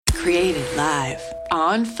Created live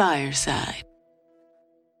on Fireside.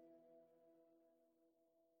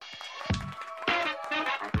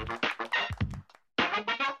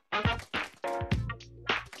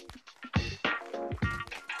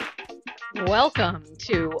 Welcome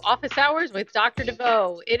to Office Hours with Dr.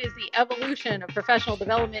 DeVoe. It is the evolution of professional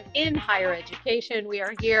development in higher education. We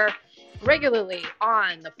are here regularly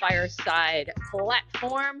on the Fireside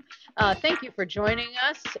platform. Thank you for joining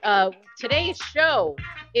us. Today's show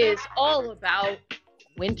is all about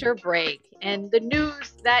winter break and the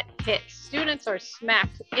news that hits. Students are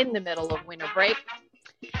smacked in the middle of winter break.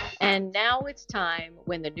 And now it's time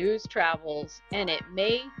when the news travels and it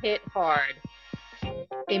may hit hard.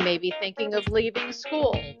 They may be thinking of leaving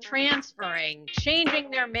school, transferring, changing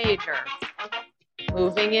their major,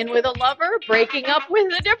 moving in with a lover, breaking up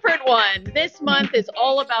with a different one. This month is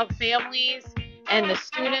all about families and the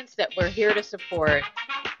students that we're here to support.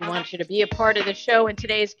 We want you to be a part of the show, and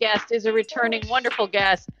today's guest is a returning wonderful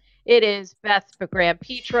guest. It is Beth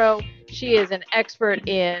Graham-Petro. She is an expert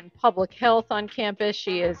in public health on campus.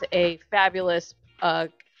 She is a fabulous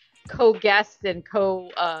co-guest and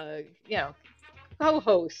co-host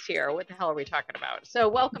here. What the hell are we talking about? So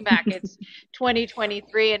welcome back. It's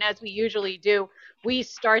 2023, and as we usually do, we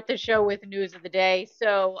start the show with news of the day.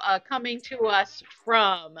 So coming to us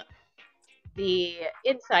from the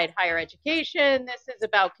Inside Higher Education, this is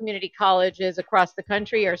about community colleges across the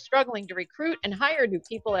country are struggling to recruit and hire new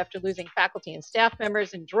people after losing faculty and staff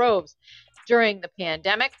members in droves during the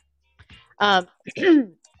pandemic. The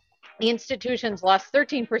institutions lost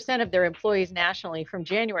 13% of their employees nationally from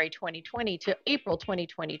January 2020 to April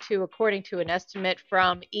 2022, according to an estimate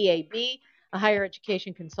from EAB, a higher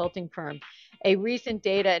education consulting firm. A recent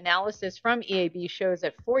data analysis from EAB shows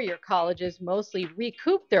that four-year colleges mostly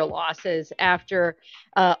recouped their losses after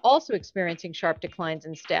also experiencing sharp declines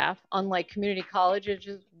in staff, unlike community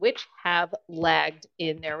colleges, which have lagged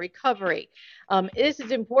in their recovery. This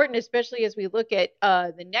is important, especially as we look at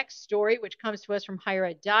the next story, which comes to us from Higher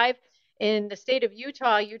Ed Dive. In the state of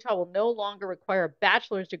Utah, Utah will no longer require a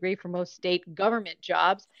bachelor's degree for most state government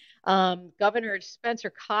jobs. Governor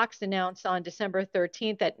Spencer Cox announced on December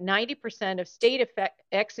 13th that 90% of state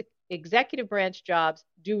executive branch jobs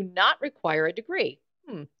do not require a degree.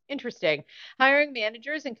 Interesting. Hiring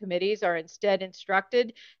managers and committees are instead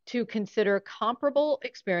instructed to consider comparable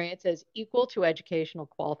experience as equal to educational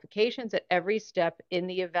qualifications at every step in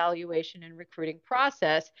the evaluation and recruiting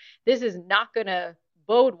process. This is not going to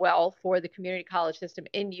bode well for the community college system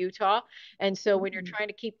in Utah. And so when you're trying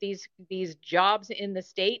to keep these jobs in the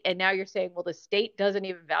state, and now you're saying, well, the state doesn't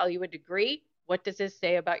even value a degree, what does this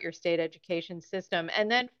say about your state education system?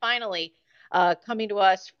 And then finally, coming to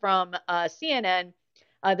us from CNN,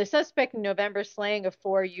 the suspect in November slaying of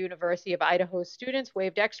four University of Idaho students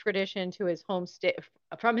waived extradition to his home state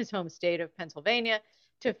from his home state of Pennsylvania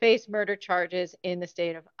to face murder charges in the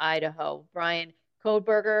state of Idaho. Brian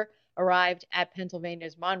Kohberger arrived at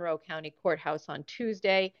Pennsylvania's Monroe County Courthouse on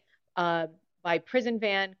Tuesday by prison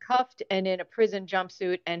van, cuffed and in a prison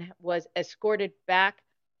jumpsuit, and was escorted back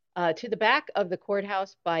to the back of the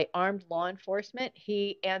courthouse by armed law enforcement.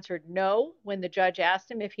 He answered no when the judge asked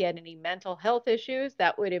him if he had any mental health issues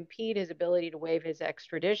that would impede his ability to waive his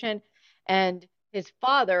extradition. And his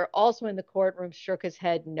father, also in the courtroom, shook his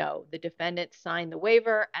head no. The defendant signed the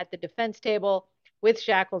waiver at the defense table with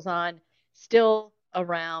shackles on, still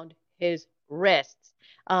around his wrists.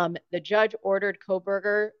 The judge ordered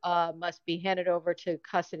Kohberger must be handed over to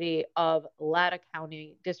custody of Latah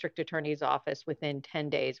County District Attorney's Office within 10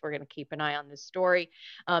 days. We're going to keep an eye on this story.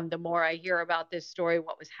 The more I hear about this story,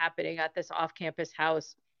 what was happening at this off-campus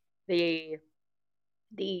house, the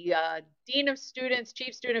dean of students,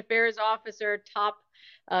 chief student affairs officer, top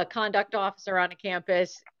conduct officer on a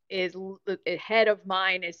campus is head of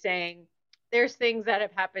mine is saying, there's things that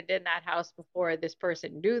have happened in that house before. This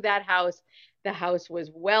person knew that house. The house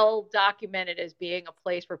was well documented as being a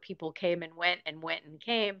place where people came and went and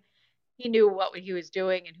came. He knew what he was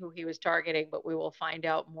doing and who he was targeting, but we will find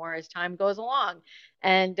out more as time goes along.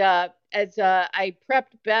 And as I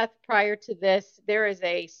prepped Beth prior to this, there is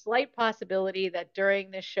a slight possibility that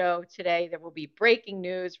during the show today, there will be breaking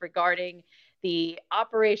news regarding the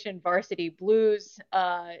Operation Varsity Blues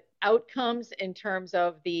outcomes in terms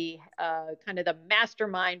of the kind of the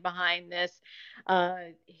mastermind behind this.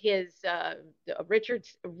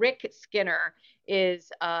 Rick Skinner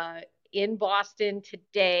is in Boston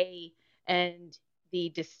today, and the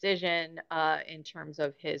decision in terms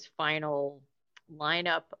of his final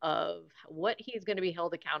lineup of what he's going to be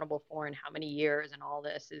held accountable for and how many years and all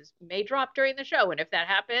this is may drop during the show. And if that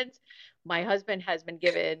happens, my husband has been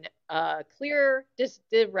given a clear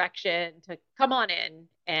direction to come on in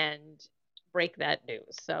and break that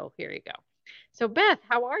news. So here you go. So Beth,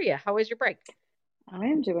 how are you? How was your break?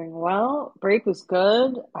 I'm doing well. Break was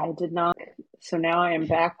good. I did not, so now I am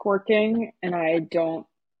back working and I don't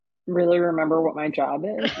really remember what my job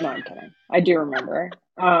is. No, I'm kidding. I do remember.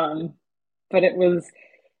 But it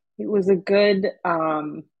was a good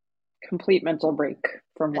complete mental break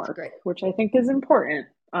from That's work, great. which I think is important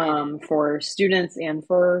It is. for students and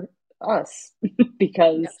for us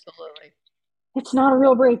because Absolutely. it's not a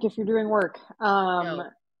real break if you're doing work. No.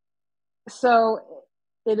 So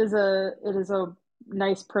it is a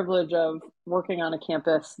nice privilege of working on a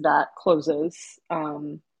campus that closes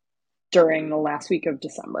during the last week of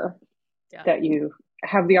December, Yeah. that you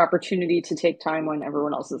have the opportunity to take time when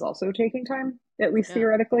everyone else is also taking time, at least Yeah.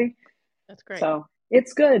 theoretically. That's great. So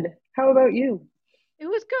it's good. How about you? It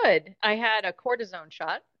was good. I had a cortisone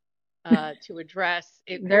shot to address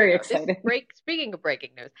it. Here we Very go. This is exciting. break. Speaking of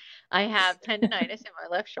breaking news, I have tendonitis in my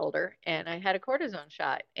left shoulder, and I had a cortisone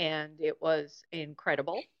shot, and it was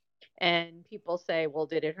incredible. And people say, "Well,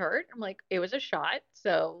 did it hurt?" I'm like, "It was a shot,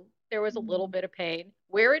 so there was a little bit of pain."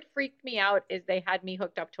 Where it freaked me out is they had me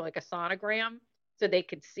hooked up to like a sonogram, so they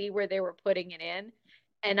could see where they were putting it in.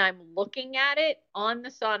 And I'm looking at it on the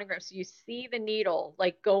sonogram. So you see the needle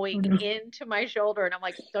like going into my shoulder. And I'm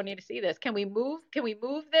like, don't need to see this. Can we move? Can we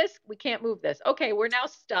move this? We can't move this. Okay, we're now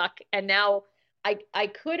stuck. And now I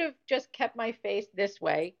could have just kept my face this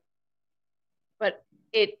way, but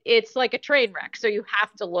it's like a train wreck. So you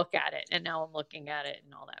have to look at it. And now I'm looking at it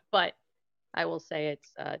and all that. But I will say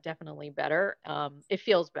it's definitely better. It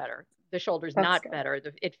feels better. The shoulder's That's not good. better.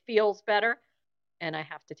 It feels better and I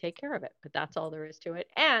have to take care of it. But that's all there is to it.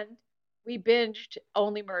 And we binged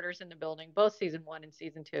Only Murders in the Building, both season one and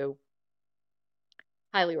season two.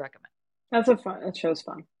 Highly recommend. That show's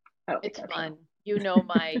fun. I like It's that show. fun. You know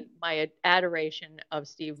my adoration of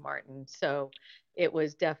Steve Martin, so it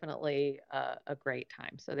was definitely a great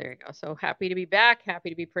time. So there you go. So happy to be back. Happy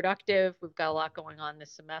to be productive. We've got a lot going on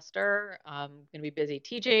this semester. I'm going to be busy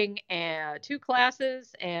teaching and two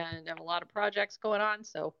classes, and have a lot of projects going on.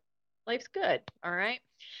 So life's good. All right.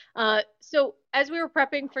 So as we were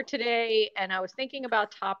prepping for today, and I was thinking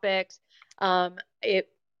about topics, it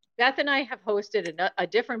Beth and I have hosted a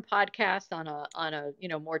different podcast on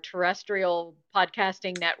a more terrestrial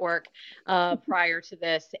podcasting network prior to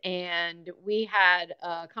this, and we had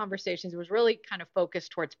conversations. It was really kind of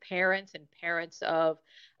focused towards parents and parents of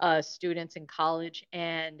students in college,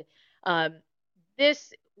 and um,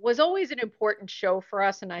 this was always an important show for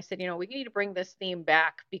us. And I said, we need to bring this theme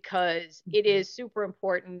back because it Mhm. is super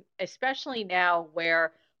important, especially now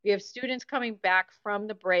where we have students coming back from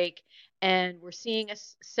the break and we're seeing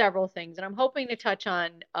several things. And I'm hoping to touch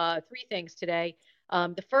on three things today.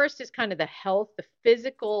 The first is kind of the health, the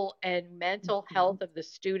physical and mental Mhm. health of the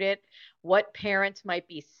student, what parents might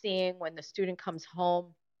be seeing when the student comes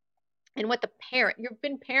home, and what the parent, you've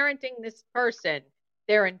been parenting this person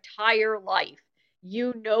their entire life.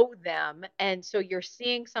 You know them. And so you're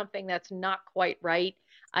seeing something that's not quite right.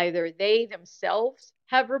 Either they themselves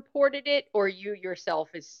have reported it or you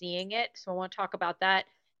yourself is seeing it. So I want to talk about that.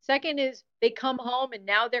 Second is they come home and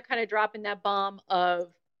now they're kind of dropping that bomb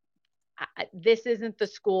of this isn't the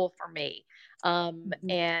school for me.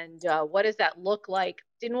 Mhm. And what does that look like?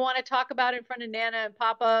 Didn't want to talk about it in front of Nana and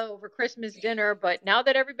Papa over Christmas dinner, but now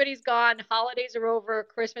that everybody's gone, holidays are over,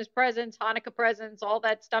 Christmas presents, Hanukkah presents, all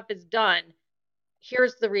that stuff is done.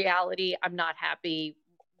 Here's the reality. I'm not happy.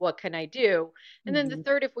 What can I do? And then the Mhm.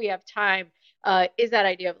 third, if we have time, is that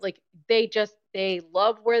idea of like they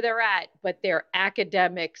love where they're at, but their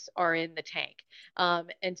academics are in the tank.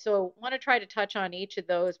 And so want to try to touch on each of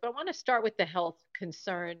those, but I want to start with the health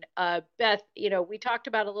concern. Beth, we talked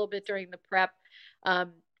about a little bit during the prep.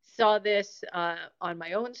 Saw this on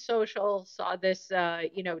my own social, saw this,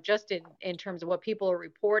 just in terms of what people are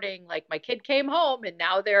reporting. Like my kid came home and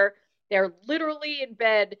now they're literally in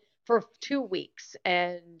bed for 2 weeks.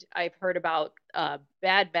 And I've heard about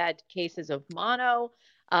bad cases of mono.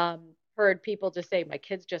 Heard people just say, my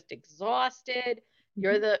kid's just exhausted.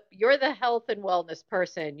 Mhm. You're the health and wellness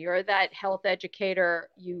person. You're that health educator.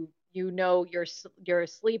 You know your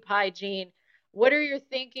sleep hygiene. What are you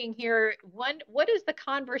thinking here? What is the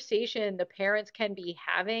conversation the parents can be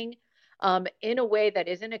having in a way that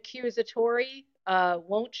isn't accusatory,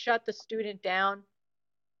 won't shut the student down?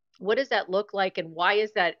 What does that look like, and why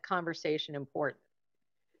is that conversation important?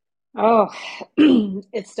 Oh,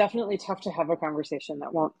 it's definitely tough to have a conversation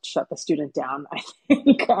that won't shut the student down, I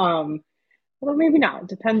think. Well, maybe not.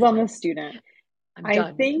 Depends on the student. I'm I done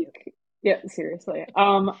with think, you. yeah, seriously.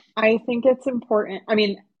 I think it's important. I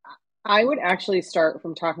mean, I would actually start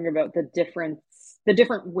from talking about the different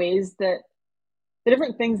ways that the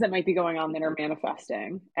different things that might be going on that are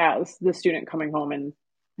manifesting as the student coming home and,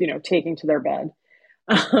 taking to their bed.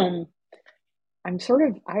 Um, I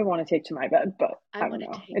want to take to my bed, but I I don't want to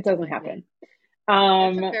know. take It to doesn't my bed. happen.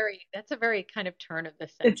 Um, That's a very kind of turn of the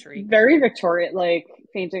it's century. very Victorian, like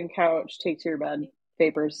fainting couch, take to your bed,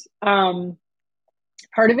 vapors.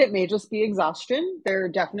 Part of it may just be exhaustion. There are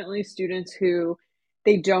definitely students who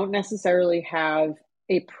they don't necessarily have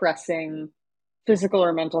a pressing physical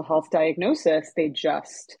or mental health diagnosis. They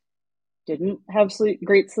just didn't have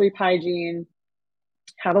great sleep hygiene,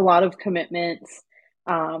 had a lot of commitments.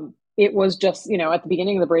 It was just, at the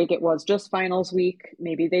beginning of the break, it was just finals week.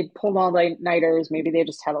 Maybe they pulled all night nighters. Maybe they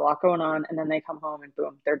just had a lot going on, and then they come home and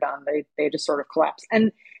boom, they're done. They just sort of collapse.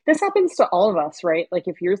 And this happens to all of us, right? Like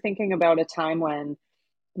if you're thinking about a time when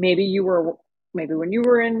maybe you were maybe when you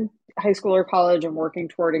were in high school or college and working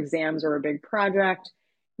toward exams or a big project,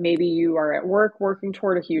 maybe you are at work working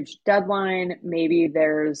toward a huge deadline, maybe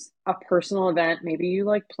there's a personal event, maybe you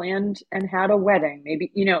like planned and had a wedding,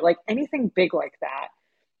 maybe like anything big like that.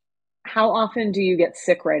 How often do you get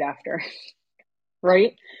sick right after?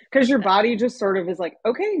 Right? Because your That's body just sort of is like,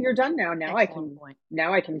 okay, you're done now. excellent point.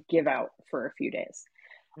 Now I can give out for a few days.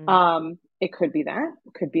 Mm. It could be that.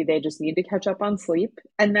 It could be they just need to catch up on sleep.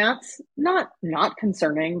 And that's not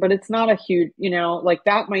concerning, but it's not a huge, like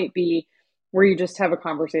that might be where you just have a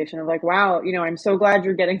conversation of like, wow, I'm so glad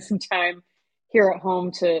you're getting some time here at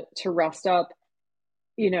home to rest up.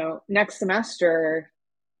 Next semester,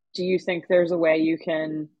 do you think there's a way you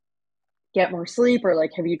can get more sleep, or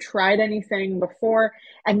like have you tried anything before?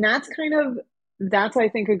 And that's I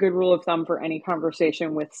think a good rule of thumb for any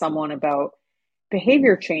conversation with someone about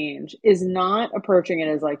behavior change is not approaching it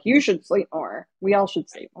as like you should sleep more, we all should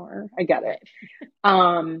sleep more, I get it.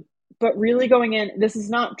 But really going in, this is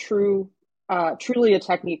not truly a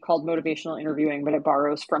technique called motivational interviewing, but it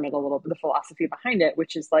borrows from it a little bit, the philosophy behind it,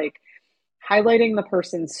 which is like highlighting the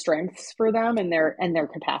person's strengths for them and their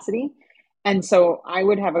capacity. And so I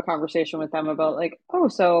would have a conversation with them about like, oh,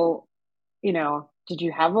 so did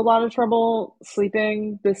you have a lot of trouble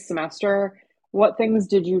sleeping this semester? What things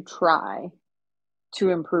did you try to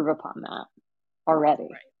improve upon that already?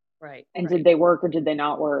 And did they work or did they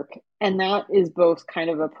not work? And that is both kind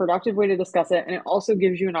of a productive way to discuss it. And it also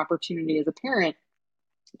gives you an opportunity as a parent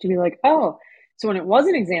to be like, oh, so when it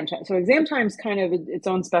wasn't exam time, so exam time's kind of its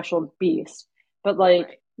own special beast, but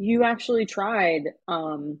like you actually tried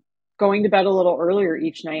going to bed a little earlier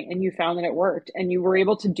each night and you found that it worked and you were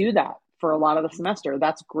able to do that for a lot of the semester.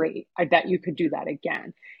 That's great. I bet you could do that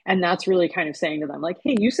again. And that's really kind of saying to them like,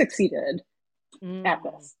 hey, you succeeded at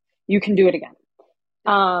this. You can do it again.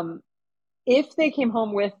 If they came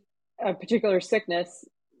home with a particular sickness,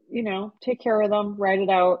 take care of them, write it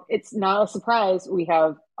out. It's not a surprise. We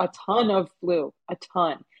have a ton of flu, a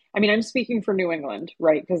ton. I mean, I'm speaking for New England,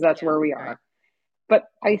 right? Because that's where we are. Right. But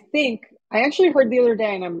I think I actually heard the other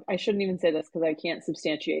day, and I shouldn't even say this because I can't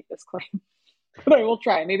substantiate this claim, but I will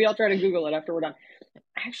try. Maybe I'll try to Google it after we're done.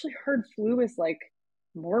 I actually heard flu is like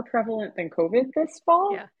more prevalent than COVID this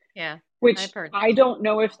fall. Yeah. Yeah. Which I don't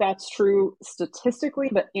know if that's true statistically,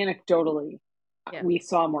 but anecdotally, we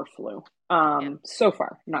saw more flu so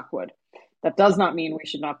far, knock wood. That does not mean we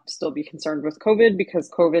should not still be concerned with COVID, because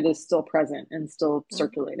COVID is still present and still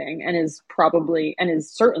circulating and is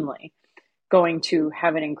certainly going to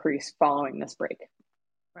have an increase following this break.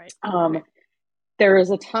 Right. There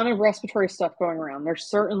is a ton of respiratory stuff going around. There's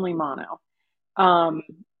certainly mono.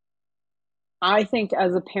 I think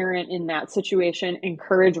as a parent in that situation,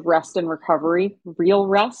 encourage rest and recovery, real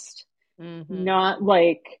rest, not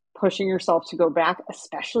like pushing yourself to go back,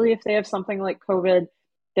 especially if they have something like COVID.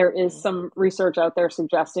 There is some research out there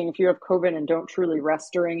suggesting if you have COVID and don't truly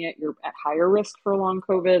rest during it, you're at higher risk for long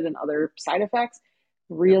COVID and other side effects.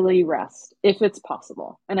 Really rest if it's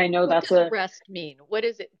possible. And I know what does rest mean? What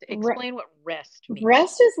is it? Explain what rest means.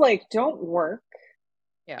 Rest is like, don't work.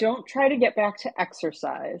 Yeah. Don't try to get back to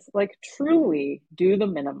exercise. Like truly do the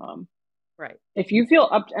minimum. Right. If you feel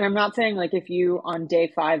up, and I'm not saying like if you on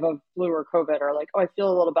day 5 of flu or COVID are like, oh, I feel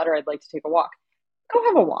a little better, I'd like to take a walk. Go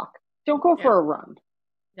have a walk. Don't go for a run.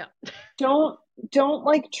 No. Don't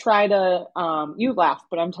like try to, you laugh,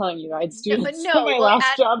 but I'm telling you, I had students at my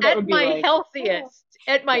last job that would be like.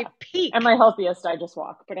 At my peak. At my healthiest, I just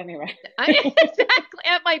walk. But anyway. Exactly.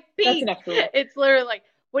 At my peak. That's enough for it's literally like,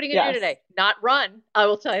 what are you going to do today? Not run. I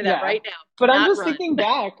will tell you that right now. But I'm just thinking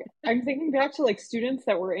back. I'm thinking back to like students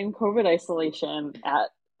that were in COVID isolation at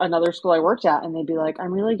another school I worked at, and they'd be like,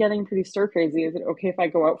 I'm really getting pretty stir crazy. Is it okay if I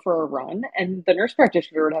go out for a run? And the nurse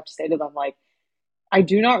practitioner would have to say to them, like, I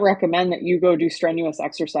do not recommend that you go do strenuous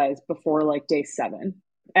exercise before like day 7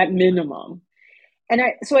 at minimum. And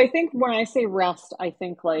so I think when I say rest, I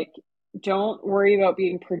think like, don't worry about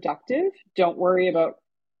being productive. Don't worry about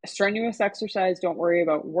strenuous exercise. Don't worry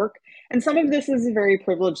about work. And some of this is a very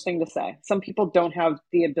privileged thing to say. Some people don't have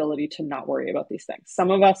the ability to not worry about these things. Some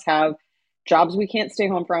of us have jobs we can't stay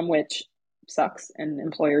home from, which sucks, and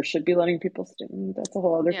employers should be letting people stay. That's a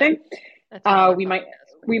whole other thing.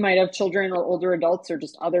 We might have children or older adults or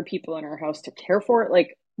just other people in our house to care for it.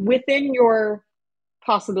 Like within your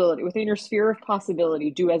possibility, within your sphere of possibility,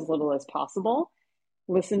 do as little as possible.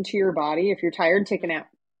 Listen to your body. If you're tired, take a nap.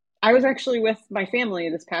 I was actually with my family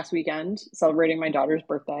this past weekend celebrating my daughter's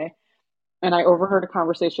birthday, and I overheard a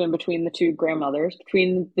conversation between the two grandmothers,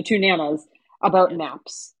 between the two nanas, about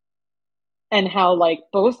naps, and how like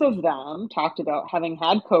both of them talked about having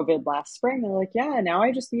had COVID last spring. They're like, yeah, now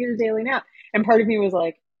I just need a daily nap. And part of me was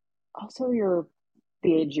like, also you're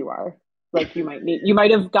the age you are. Like you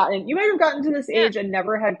might have gotten to this age and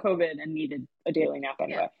never had COVID and needed a daily nap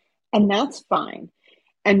anyway. And that's fine.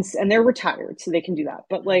 And they're retired, so they can do that.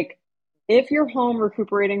 But like, if you're home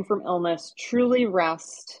recuperating from illness, truly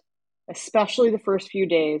rest, especially the first few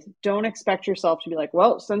days. Don't expect yourself to be like,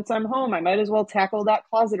 well, since I'm home, I might as well tackle that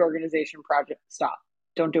closet organization project. Stop.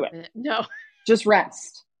 Don't do it. No. Just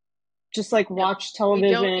rest. Just like watch television.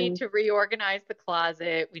 We don't need to reorganize the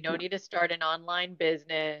closet. We don't need to start an online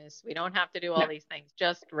business. We don't have to do all these things.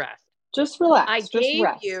 Just rest. Just relax. I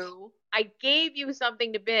gave you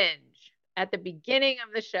something to binge at the beginning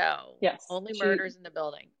of the show. Yes. Only Murders in the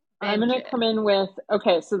Building. I'm going to come in with,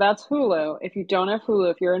 okay, so that's Hulu. If you don't have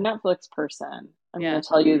Hulu, if you're a Netflix person, I'm going to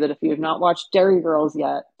tell you that if you have not watched Dairy Girls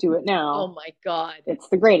yet, do it now. Oh my God. It's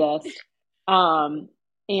the greatest. And,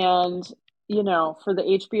 you know, for the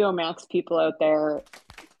HBO Max people out there,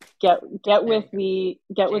 get with the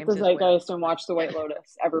zeitgeist and watch The White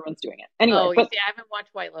Lotus. Everyone's doing it. Anyway, I haven't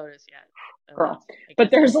watched White Lotus yet. So girl.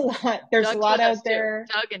 But there's a lot out there.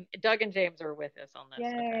 Doug and James are with us on this.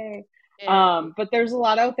 Yay. Okay. But there's a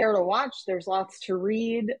lot out there to watch. There's lots to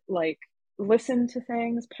read, like listen to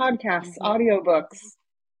things, podcasts, audiobooks,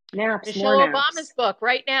 naps, Michelle more naps. Obama's book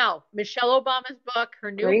right now. Michelle Obama's book,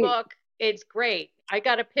 her new book. It's great. I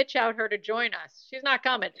got to pitch out her to join us. She's not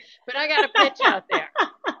coming, but I got to pitch out there.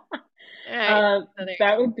 Right,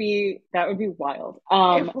 that would be wild.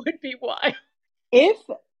 It would be wild.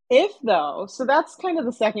 If though, so that's kind of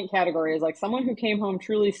the second category, is like someone who came home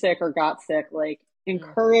truly sick or got sick, like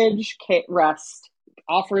encourage rest,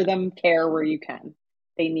 offer them care where you can.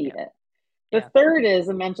 They need it. The third is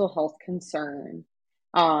a mental health concern.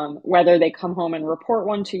 Whether they come home and report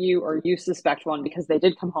one to you or you suspect one because they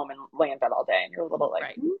did come home and lay in bed all day and you're a little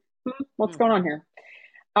like, what's going on here?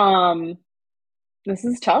 This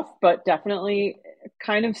is tough, but definitely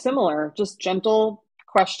kind of similar. Just gentle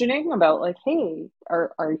questioning about like, hey,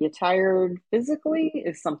 are you tired physically?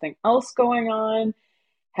 Is something else going on?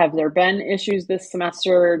 Have there been issues this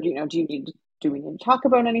semester? Do we need to talk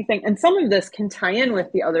about anything? And some of this can tie in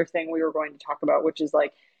with the other thing we were going to talk about, which is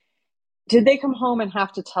like, did they come home and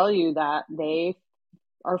have to tell you that they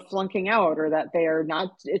are flunking out or that they are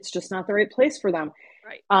not, it's just not the right place for them?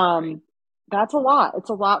 Right. That's a lot. It's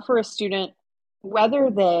a lot for a student, whether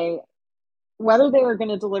they are going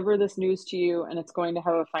to deliver this news to you and it's going to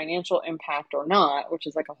have a financial impact or not, which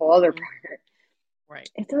is like a whole other part. Right.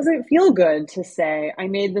 It doesn't feel good to say, I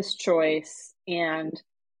made this choice and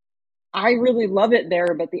I really love it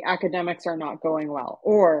there, but the academics are not going well.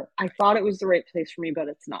 Or I thought it was the right place for me, but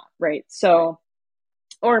it's not, right? So,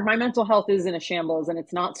 or my mental health is in a shambles and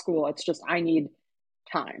it's not school. It's just, I need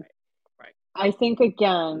time. Right. I think,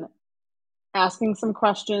 again, asking some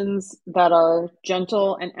questions that are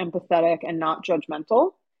gentle and empathetic and not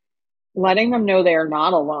judgmental, letting them know they are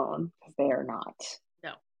not alone, because they are not.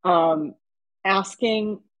 No.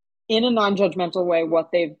 Asking in a non-judgmental way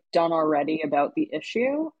what they've done already about the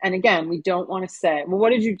issue. And again, we don't want to say, well,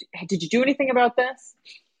 did you do anything about this?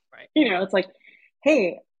 Right. It's like,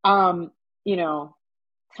 hey, tell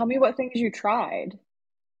me what things you tried.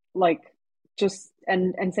 Like, just,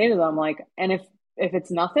 and say to them, like, and if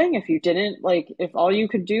it's nothing, if you didn't, like, if all you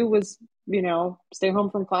could do was, stay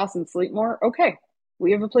home from class and sleep more, okay,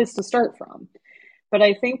 we have a place to start from. But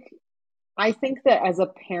I think that as a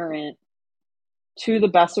parent, to the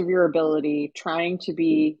best of your ability, trying to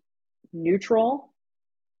be neutral,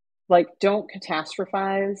 like, don't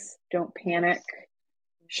catastrophize, don't panic,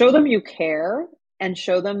 show them you care, and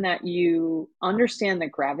show them that you understand the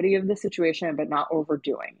gravity of the situation, but not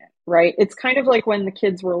overdoing it, right? It's kind of like when the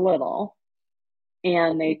kids were little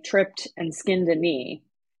and they tripped and skinned a knee,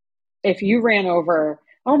 if you ran over,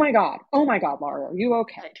 oh my God, Laura, are you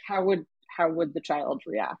okay? Right. How would the child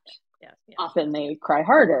react? Yes, yes. Often they cry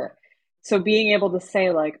harder. So being able to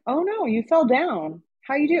say like, oh no, you fell down.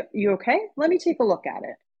 How you do? You okay? Let me take a look at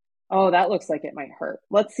it. Oh, that looks like it might hurt.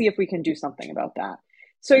 Let's see if we can do something about that.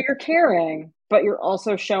 So you're caring, but you're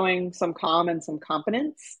also showing some calm and some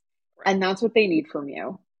competence. Right. And that's what they need from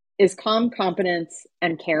you is calm, competence,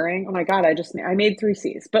 and caring. Oh my God, I made 3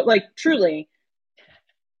 C's. But like truly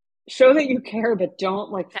show that you care, but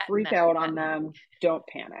don't like freak out on them. Don't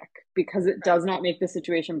panic because it does not make the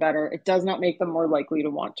situation better. It does not make them more likely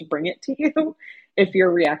to want to bring it to you if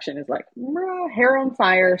your reaction is like hair on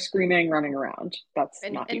fire, screaming, running around. That's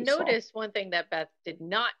not useful. And notice one thing that Beth did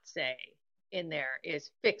not say in there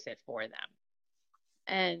is fix it for them.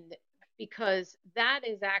 And because that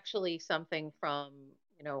is actually something from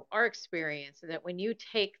our experience, that when you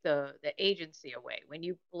take the agency away, when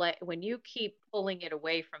you keep pulling it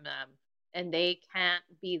away from them and they can't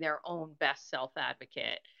be their own best self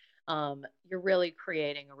advocate, you're really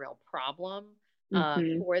creating a real problem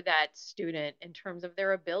for that student in terms of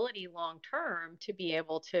their ability long term to be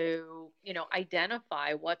able to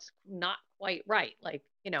identify what's not quite right. Like,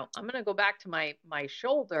 I'm going to go back to my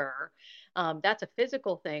shoulder. That's a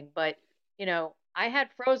physical thing, but I had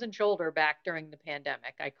frozen shoulder back during the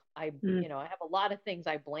pandemic. I have a lot of things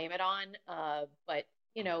I blame it on, but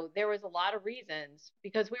there was a lot of reasons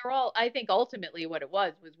because we were all, I think ultimately what it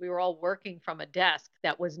was we were all working from a desk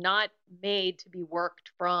that was not made to be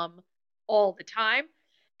worked from all the time.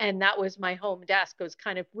 And that was my home desk. It was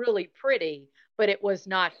kind of really pretty, but it was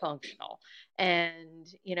not functional. And,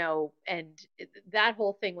 that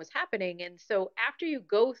whole thing was happening. And so after you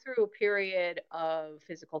go through a period of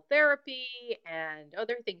physical therapy and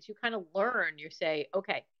other things, you kind of learn, you say,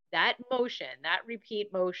 okay, that motion, that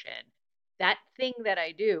repeat motion, that thing that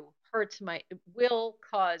I do will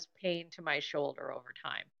cause pain to my shoulder over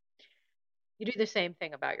time. You do the same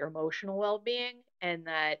thing about your emotional well-being, and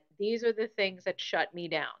that these are the things that shut me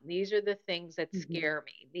down. These are the things that scare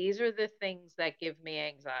me. These are the things that give me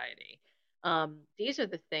anxiety. These are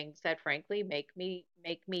the things that frankly make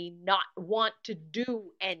me not want to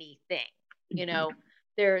do anything.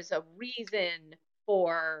 There's a reason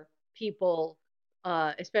for people,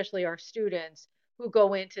 especially our students, who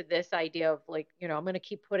go into this idea of like, I'm going to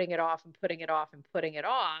keep putting it off and putting it off and putting it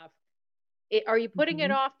off. Are you putting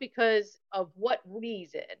it off because of what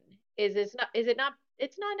reason? It's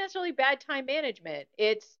not necessarily bad time management.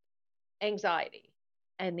 It's anxiety.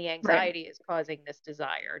 And the anxiety is causing this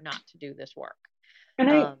desire not to do this work. And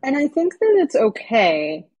I think that it's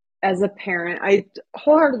okay as a parent. I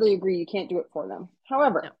wholeheartedly agree you can't do it for them.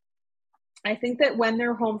 However, I think that when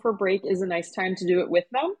they're home for break is a nice time to do it with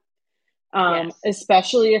them.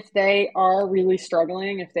 Especially if they are really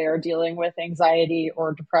struggling, if they are dealing with anxiety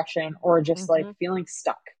or depression or just like feeling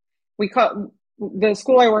stuck. The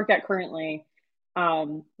school I work at currently,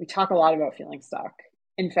 we talk a lot about feeling stuck.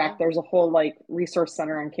 In fact, there's a whole like resource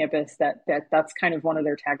center on campus that's kind of one of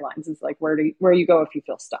their taglines is like, where you go if you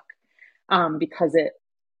feel stuck? Because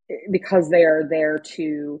they are there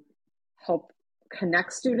to help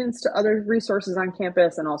connect students to other resources on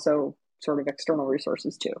campus and also sort of external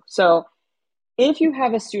resources too. So if you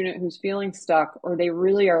have a student who's feeling stuck or they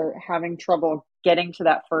really are having trouble getting to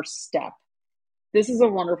that first step, this is a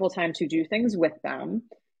wonderful time to do things with them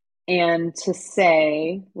and to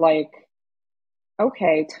say like,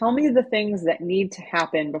 okay, tell me the things that need to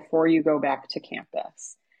happen before you go back to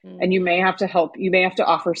campus. And you may have to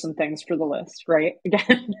offer some things for the list, right?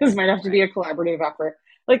 Again, this might have to be a collaborative effort.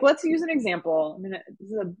 Like, let's use an example. I mean, this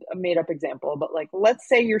is a made up example, but like, let's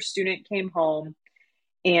say your student came home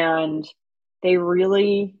and they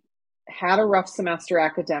really had a rough semester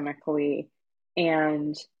academically,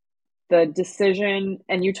 and the decision,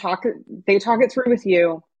 and they talk it through with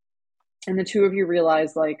you, and the two of you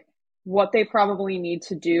realize like what they probably need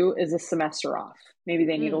to do is a semester off. Maybe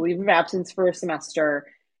they need a leave of absence for a semester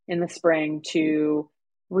in the spring to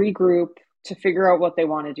regroup, to figure out what they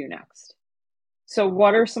want to do next. So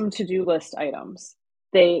what are some to-do list items?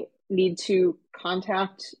 They need to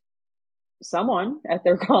contact someone at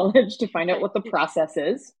their college to find out what the process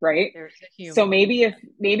is, right? So maybe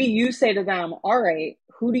you say to them, all right,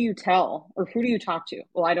 who do you tell or who do you talk to?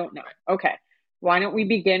 Well, I don't know. Okay. Why don't we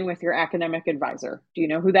begin with your academic advisor? Do you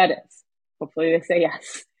know who that is? Hopefully they say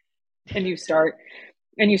yes. And you start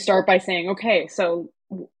by saying, okay, so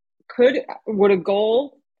would a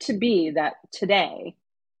goal to be that today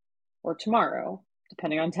or tomorrow,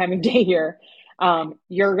 depending on time of day here,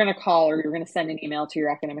 You're going to call or you're going to send an email to your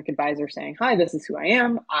academic advisor saying, hi, this is who I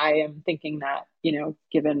am. I am thinking that,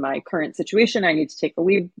 given my current situation, I need to take a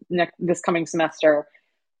leave this coming semester.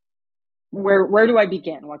 Where do I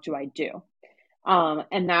begin? What do I do?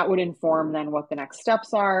 And that would inform then what the next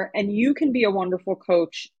steps are. And you can be a wonderful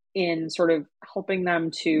coach in sort of helping them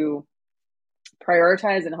to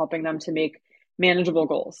prioritize and helping them to make manageable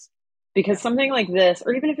goals. Because something like this,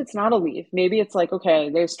 or even if it's not a leave, maybe it's like, okay,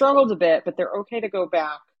 they've struggled a bit, but they're okay to go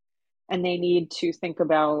back and they need to think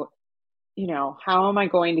about, how am I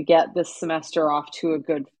going to get this semester off to a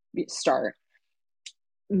good start?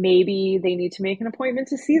 Maybe they need to make an appointment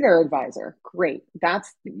to see their advisor. Great.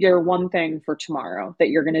 That's your one thing for tomorrow that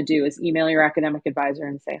you're going to do is email your academic advisor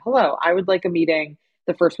and say, hello, I would like a meeting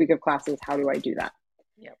the first week of classes. How do I do that?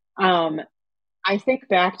 Yep. I think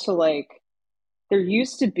back to there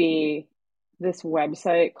used to be this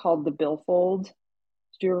website called The Billfold.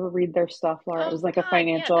 Did you ever read their stuff, Laura? It was like a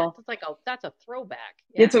financial. Yeah, that's a throwback.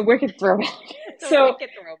 Yeah. It's a wicked throwback. Wicked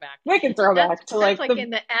throwback. Wicked throwback to that's in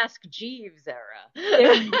the Ask Jeeves era.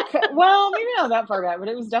 Well, maybe not that far back, but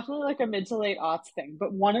it was definitely like a mid to late aughts thing.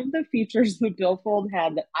 But one of the features the Billfold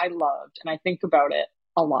had that I loved, and I think about it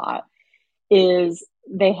a lot, is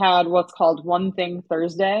they had what's called One Thing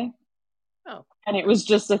Thursday. Oh. And it was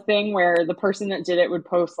just a thing where the person that did it would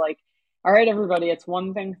post all right, everybody, it's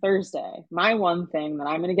One Thing Thursday. My one thing that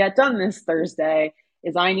I'm going to get done this Thursday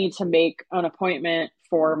is I need to make an appointment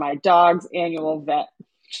for my dog's annual vet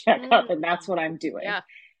checkup. And that's what I'm doing. Yeah.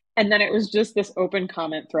 And then it was just this open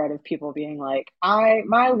comment thread of people being like,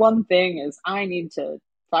 my one thing is I need to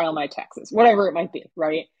file my taxes, whatever it might be.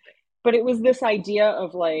 Right. But it was this idea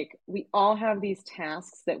of we all have these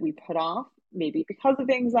tasks that we put off, maybe because of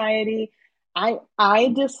anxiety.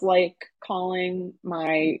 I dislike calling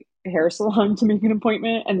my hair salon to make an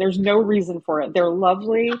appointment, and there's no reason for it. They're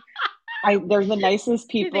lovely. They're the nicest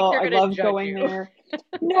people. I love going there.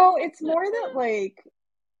 No, it's more that I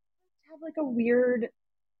have a weird,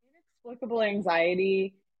 inexplicable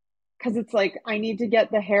anxiety because it's I need to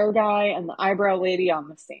get the hair guy and the eyebrow lady on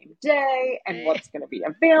the same day and what's going to be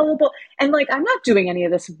available. And I'm not doing any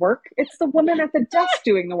of this work. It's the woman at the desk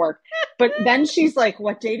doing the work. But then she's like,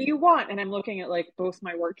 what day do you want? And I'm looking at both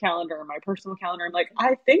my work calendar and my personal calendar. I'm like,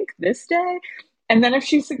 I think this day. And then if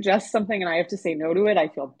she suggests something and I have to say no to it, I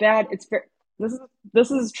feel bad. This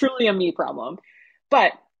is truly a me problem.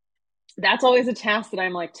 But that's always a task that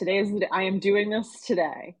I'm today is the day. I am doing this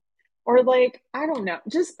today. Or I don't know,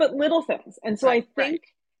 but little things. And so I think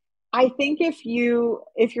if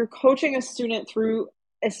you're coaching a student through,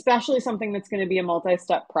 especially something that's going to be a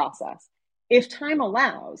multi-step process, if time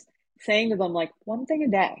allows, saying to them one thing a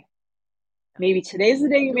day, maybe today's the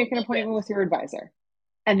day you make an appointment with your advisor.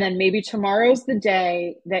 And then maybe tomorrow's the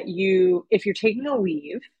day that if you're taking a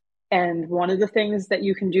leave, and one of the things that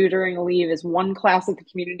you can do during a leave is one class at the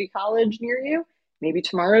community college near you, maybe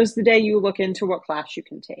tomorrow's the day you look into what class you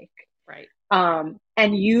can take. Right.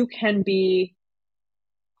 And you can be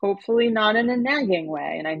hopefully not in a nagging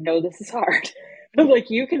way. And I know this is hard, but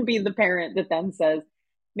you can be the parent that then says,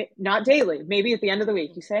 not daily, maybe at the end of the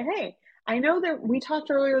week, you say, hey, I know that we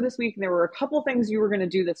talked earlier this week and there were a couple things you were going to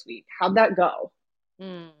do this week. How'd that go?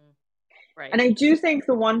 Right. And I do think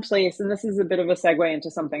the one place, and this is a bit of a segue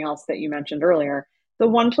into something else that you mentioned earlier, the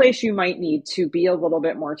one place you might need to be a little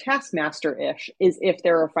bit more taskmaster-ish is if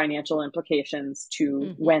there are financial implications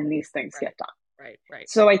to when these things get done. Right.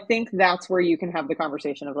 So I think that's where you can have the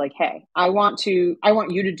conversation of hey, I want you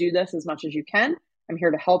to do this as much as you can. I'm here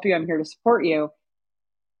to help you. I'm here to support you.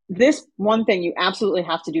 This one thing you absolutely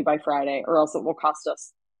have to do by Friday, or else it will cost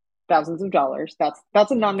us thousands of dollars. That's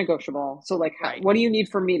a non-negotiable. So what do you need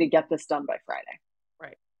for me to get this done by Friday?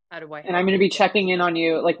 Right. How do I? And I'm going to be checking in on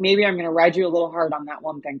you. Maybe I'm going to ride you a little hard on that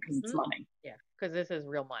one thing because it's money. Yeah, because this is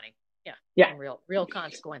real money. Yeah. And real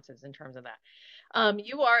consequences in terms of that.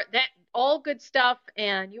 You are that all good stuff,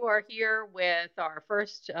 and you are here with our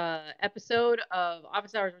first episode of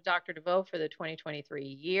Office Hours with Dr. DeVoe for the 2023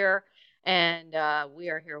 year. And we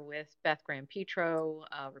are here with Beth Graham-Petro,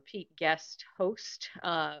 repeat guest host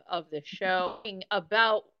of the show, talking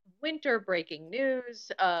about winter breaking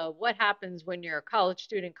news, what happens when your college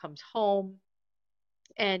student comes home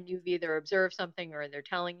and you've either observed something or they're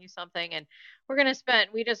telling you something. And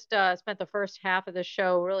we just spent the first half of the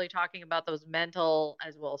show really talking about those mental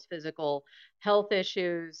as well as physical health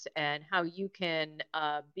issues and how you can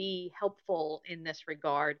be helpful in this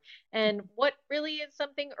regard, and what really is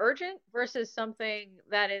something urgent versus something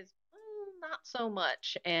that is not so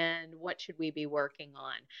much, and what should we be working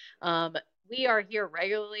on. we are here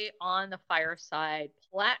regularly on the Fireside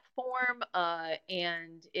platform,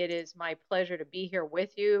 and it is my pleasure to be here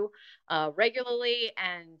with you regularly.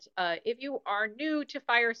 And if you are new to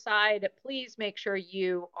Fireside, please make sure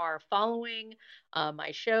you are following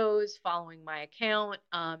my shows, following my account.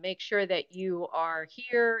 Make sure that you are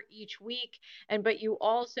here each week, but you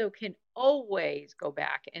also can always go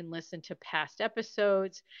back and listen to past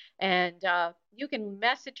episodes. And you can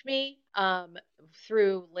message me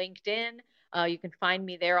through LinkedIn. You can find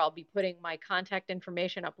me there. I'll be putting my contact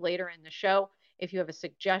information up later in the show. If you have a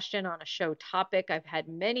suggestion on a show topic, I've had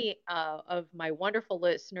many of my wonderful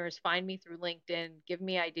listeners find me through LinkedIn, give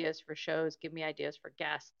me ideas for shows, give me ideas for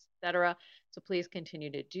guests, etc. So please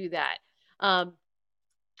continue to do that.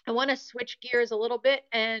 I want to switch gears a little bit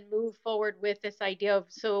and move forward with this idea of,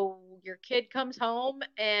 so your kid comes home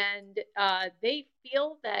and they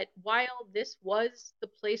feel that while this was the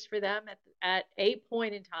place for them at a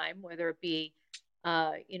point in time, whether it be,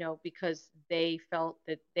 because they felt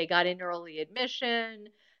that they got in early admission,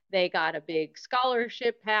 they got a big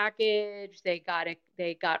scholarship package, they got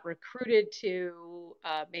recruited to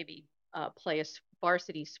maybe play a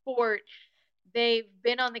varsity sport. They've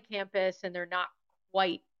been on the campus and they're not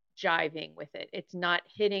quite jiving with it. It's not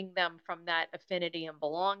hitting them from that affinity and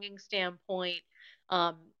belonging standpoint.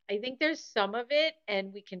 I think there's some of it,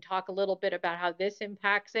 and we can talk a little bit about how this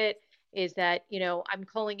impacts it. Is that, I'm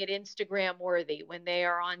calling it Instagram worthy when they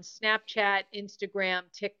are on Snapchat, Instagram,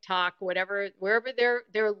 TikTok, whatever, wherever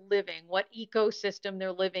they're living, what ecosystem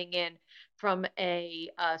they're living in from a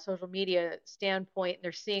social media standpoint.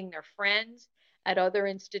 They're seeing their friends at other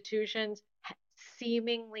institutions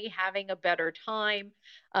seemingly having a better time.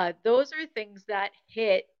 Those are things that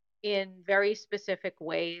hit in very specific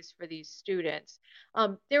ways for these students.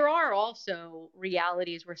 There are also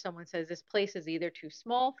realities where someone says, this place is either too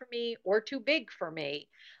small for me or too big for me.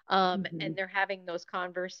 And they're having those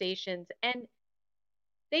conversations, and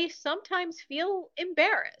they sometimes feel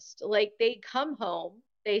embarrassed. Like they come home,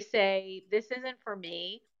 they say, this isn't for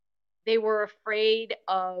me. They were afraid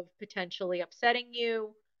of potentially upsetting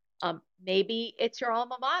you. Maybe it's your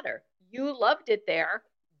alma mater. You loved it there.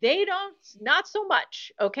 They don't, not so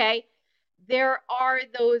much. Okay. There are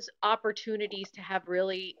those opportunities to have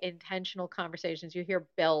really intentional conversations. You hear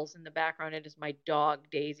bells in the background. It is my dog,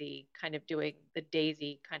 Daisy, kind of doing the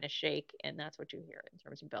Daisy kind of shake. And that's what you hear in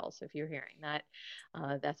terms of bells. So if you're hearing that,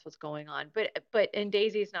 that's what's going on. And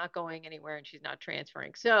Daisy's not going anywhere and she's not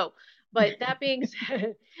transferring. So, but that being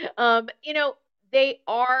said, they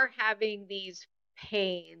are having these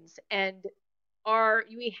pains, and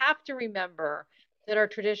we have to remember that our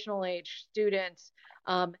traditional age students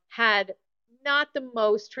had not the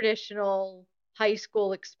most traditional high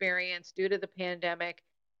school experience due to the pandemic.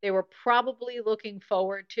 They were probably looking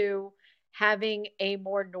forward to having a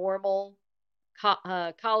more normal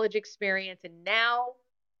college experience, and now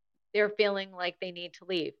they're feeling like they need to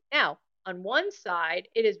leave. Now, on one side,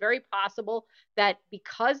 it is very possible that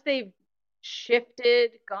because they've shifted,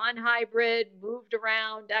 gone hybrid, moved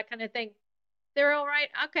around, that kind of thing, they're all right.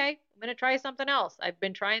 Okay, I'm going to try something else. I've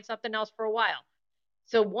been trying something else for a while.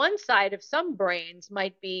 So one side of some brains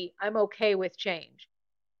might be, I'm okay with change.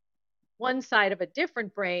 One side of a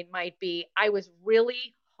different brain might be, I was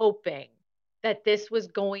really hoping that this was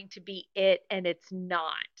going to be it, and it's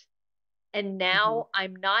not. And now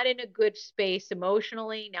I'm not in a good space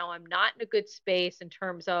emotionally. Now I'm not in a good space in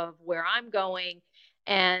terms of where I'm going.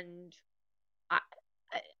 And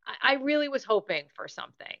I really was hoping for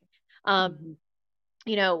something. One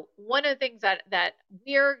of the things that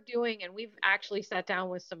we're doing, and we've actually sat down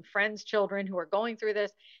with some friends' children who are going through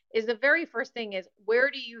this, is the very first thing is, where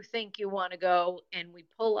do you think you want to go? And we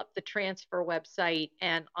pull up the transfer website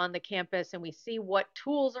and on the campus, and we see what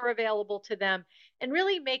tools are available to them, and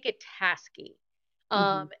really make it tasky.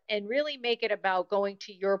 And really make it about, going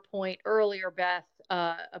to your point earlier, Beth,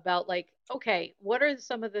 about like, okay, what are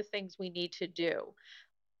some of the things we need to do?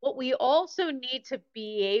 What we also need to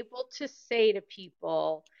be able to say to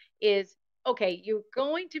people is, okay, you're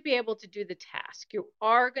going to be able to do the task. You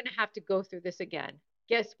are going to have to go through this again.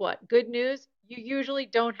 Guess what? Good news, you usually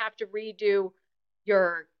don't have to redo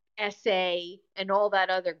your essay and all that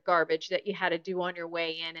other garbage that you had to do on your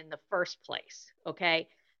way in the first place. Okay.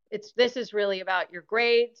 This is really about your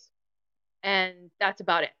grades, and that's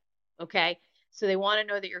about it. Okay. So they want to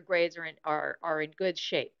know that your grades are in good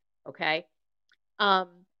shape. Okay.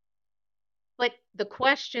 But the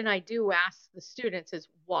question I do ask the students is,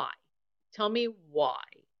 why? Tell me why.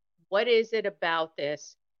 What is it about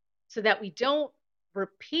this, so that we don't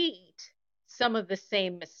repeat some of the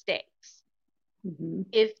same mistakes?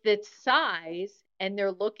 If it's size and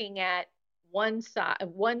they're looking at one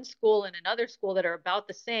school and another school that are about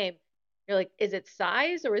the same, you're like, is it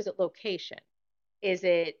size or is it location? Is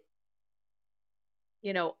it,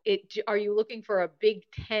 are you looking for a Big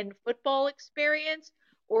Ten football experience,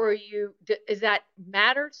 or does that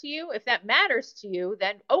matter to you? If that matters to you,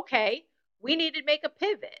 then okay, we need to make a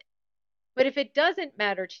pivot. But if it doesn't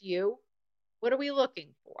matter to you, what are we looking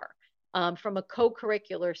for? From a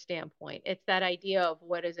co-curricular standpoint, it's that idea of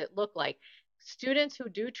what does it look like? Students who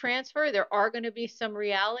do transfer, there are going to be some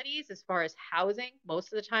realities as far as housing.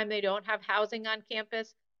 Most of the time, they don't have housing on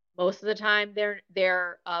campus. Most of the time,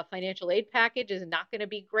 their financial aid package is not going to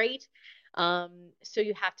be great. So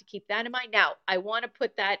you have to keep that in mind. Now, I want to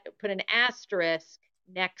put an asterisk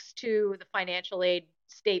next to the financial aid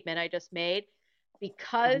statement I just made,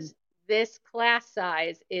 because this class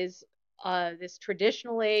size is this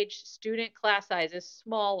traditional age student class size is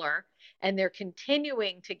smaller, and they're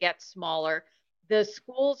continuing to get smaller. The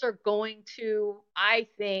schools are going to, I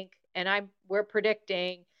think, and we're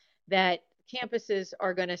predicting that campuses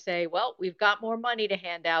are going to say, well, we've got more money to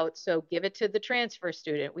hand out, so give it to the transfer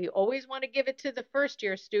student. We always want to give it to the first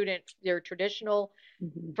year student, your traditional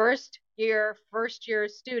first year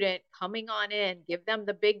student coming on in, give them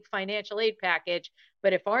the big financial aid package.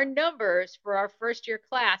 But if our numbers for our first year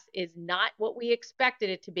class is not what we expected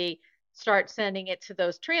it to be, start sending it to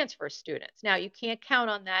those transfer students. Now, you can't count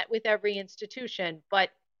on that with every institution, but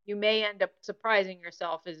you may end up surprising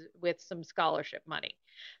yourself with some scholarship money.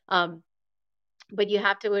 But you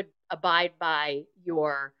have to abide by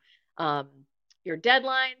your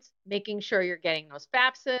deadlines, making sure you're getting those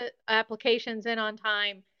FAFSA applications in on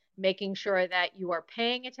time, making sure that you are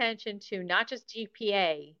paying attention to not just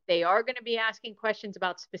GPA. They are going to be asking questions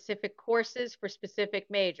about specific courses for specific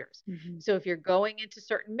majors. So if you're going into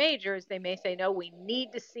certain majors, they may say, no, we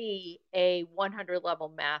need to see a 100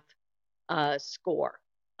 level math score.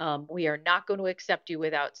 We are not going to accept you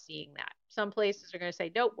without seeing that. Some places are going to say,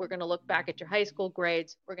 nope, we're going to look back at your high school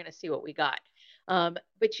grades. We're going to see what we got.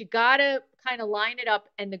 But you got to kind of line it up.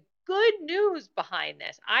 And the good news behind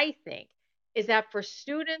this, I think, is that for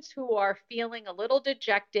students who are feeling a little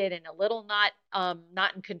dejected and a little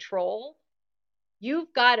not in control,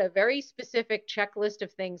 you've got a very specific checklist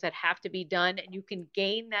of things that have to be done, and you can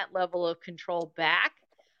gain that level of control back.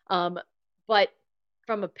 But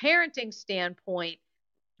from a parenting standpoint,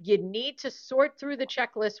 you need to sort through the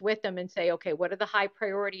checklist with them and say, okay, what are the high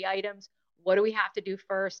priority items? What do we have to do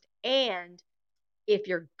first? And if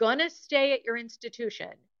you're going to stay at your institution,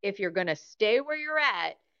 if you're going to stay where you're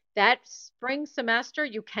at, that spring semester,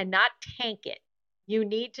 you cannot tank it. You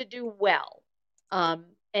need to do well. And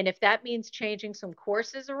if that means changing some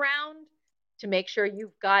courses around to make sure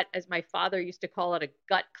you've got, as my father used to call it, a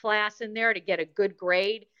gut class in there to get a good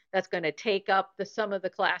grade, that's going to take up some of the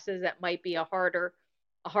classes that might be a harder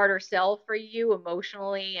sell for you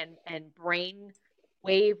emotionally and brain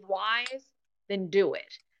wave wise, then do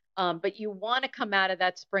it. But you want to come out of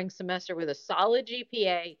that spring semester with a solid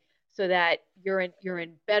GPA so that you're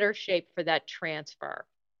in better shape for that transfer.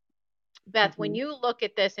 Beth, when you look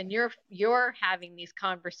at this and you're having these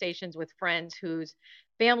conversations with friends whose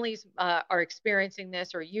families are experiencing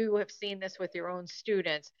this, or you have seen this with your own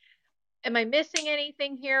students, am I missing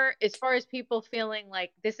anything here as far as people feeling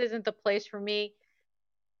like this isn't the place for me?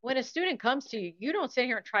 When a student comes to you, you don't sit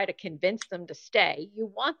here and try to convince them to stay.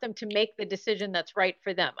 You want them to make the decision that's right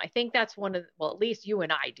for them. I think that's at least you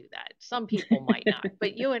and I do that. Some people might not,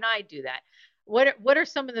 but you and I do that. What are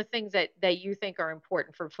some of the things that you think are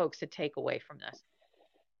important for folks to take away from this?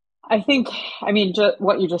 I mean,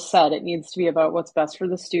 what you just said, it needs to be about what's best for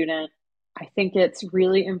the student. I think it's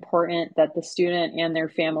really important that the student and their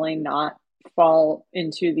family not fall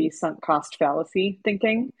into the sunk cost fallacy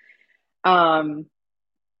thinking.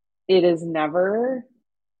 It is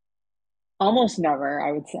almost never,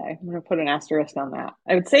 I would say. I'm going to put an asterisk on that.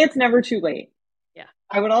 I would say it's never too late. Yeah.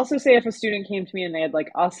 I would also say if a student came to me and they had like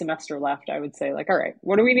a semester left, I would say like, all right,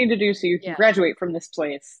 what do we need to do so you can graduate from this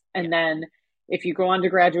place? And then if you go on to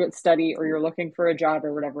graduate study or you're looking for a job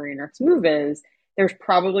or whatever your next move is, there's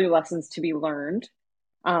probably lessons to be learned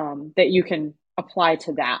that you can apply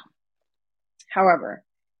to that. However,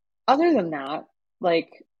 other than that,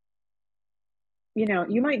 like, you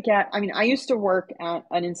might I used to work at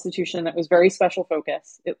an institution that was very special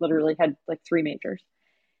focus. It literally had like 3 majors,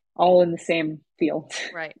 all in the same field.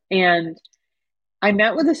 Right. And I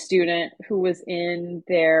met with a student who was in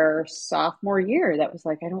their sophomore year that was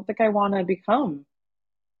like, I don't think I want to become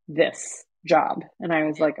this job. And I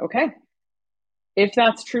was like, okay, if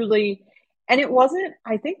that's truly, and it wasn't,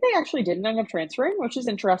 I think they actually didn't end up transferring, which is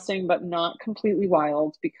interesting, but not completely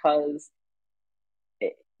wild because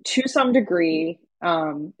to some degree,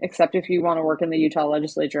 except if you want to work in the Utah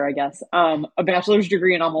legislature, I guess. A bachelor's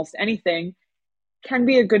degree in almost anything can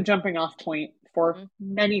be a good jumping off point for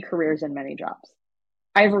many careers and many jobs.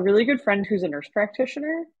 I have a really good friend who's a nurse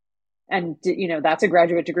practitioner, and that's a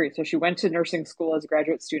graduate degree. So she went to nursing school as a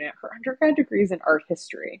graduate student. Her undergrad degree is in art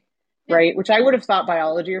history, right? Which I would have thought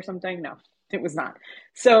biology or something. No, it was not.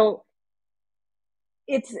 So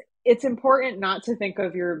it's important not to think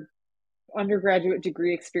of your undergraduate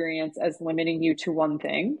degree experience as limiting you to one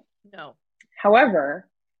thing. No. However,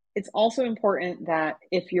 it's also important that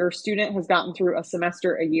if your student has gotten through a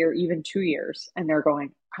semester, a year, even 2 years, and they're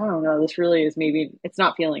going, I don't know, this really is, maybe it's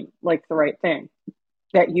not feeling like the right thing,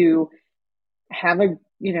 that you have an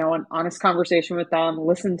honest conversation with them,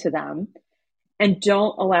 listen to them, and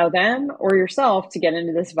don't allow them or yourself to get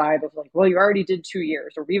into this vibe of like, well, you already did 2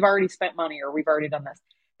 years, or we've already spent money, or we've already done this.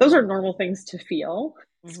 Those are normal things to feel,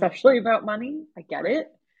 especially about money. I get it.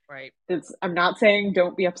 Right. I'm not saying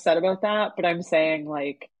don't be upset about that, but I'm saying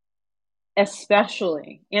like,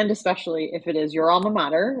 especially if it is your alma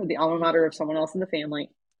mater, or the alma mater of someone else in the family,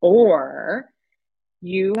 or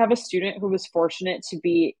you have a student who was fortunate to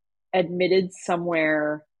be admitted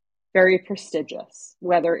somewhere very prestigious,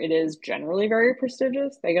 whether it is generally very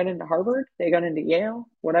prestigious, they got into Harvard, they got into Yale,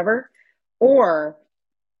 whatever, or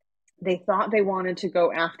they thought they wanted to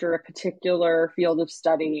go after a particular field of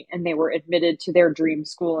study and they were admitted to their dream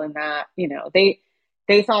school in that,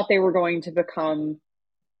 they thought they were going to become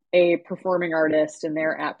a performing artist and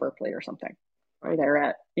they're at Berkeley or something, or they're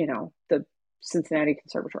at, the Cincinnati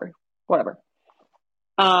Conservatory, whatever.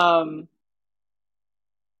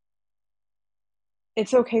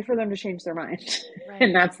 It's okay for them to change their mind. Right.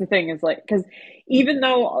 And that's the thing, is like, because even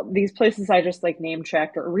though these places I just like name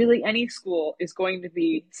checked, or really any school is going to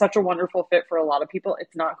be such a wonderful fit for a lot of people,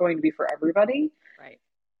 it's not going to be for everybody. Right.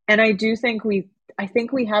 And I do think I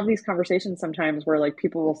think we have these conversations sometimes where like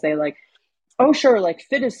people will say like, oh, sure, like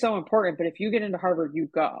fit is so important, but if you get into Harvard, you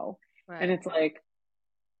go. Right. And it's like,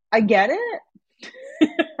 I get it.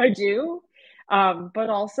 I do. But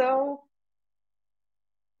also,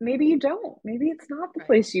 maybe you don't. Maybe it's not the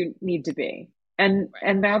place you need to be. And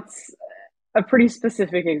that's a pretty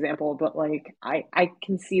specific example, but like I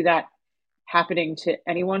can see that happening to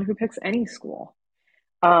anyone who picks any school.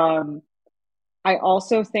 I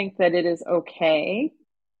also think that it is okay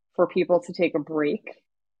for people to take a break.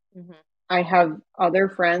 Mm-hmm. I have other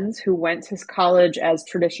friends who went to college as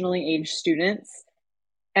traditionally aged students,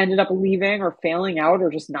 ended up leaving or failing out or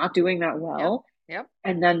just not doing that well. Yep.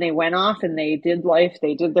 And then they went off and they did life.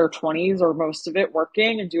 They did their 20s or most of it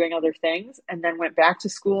working and doing other things, and then went back to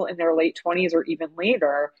school in their late 20s or even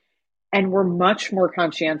later, and were much more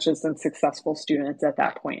conscientious and successful students at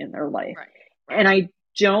that point in their life. Right. And I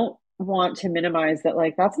don't want to minimize that.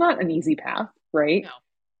 Like, that's not an easy path, right? No.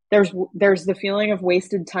 There's the feeling of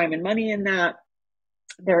wasted time and money in that.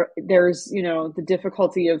 There's, the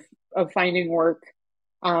difficulty of finding work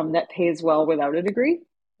that pays well without a degree.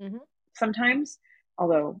 Mm-hmm. Sometimes,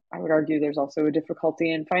 although I would argue there's also a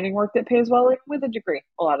difficulty in finding work that pays well with a degree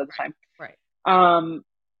a lot of the time. Right.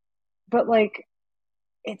 But like,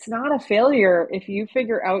 it's not a failure if you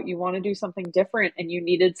figure out you want to do something different and you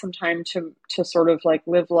needed some time to sort of like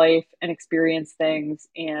live life and experience things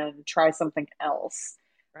and try something else.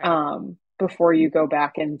 Right. Before you go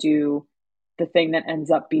back and do the thing that ends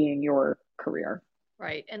up being your career.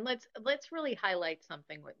 Right. And let's really highlight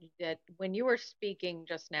something that when you were speaking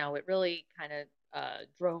just now, it really kind of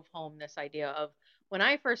drove home this idea of, when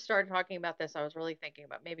I first started talking about this, I was really thinking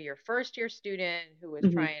about maybe your first year student who was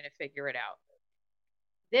trying to figure it out.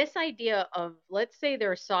 This idea of, let's say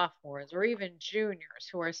they're sophomores or even juniors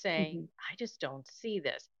who are saying, I just don't see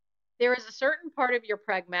this. There is a certain part of your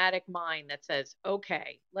pragmatic mind that says,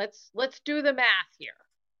 okay, let's do the math here.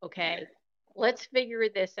 Okay, let's figure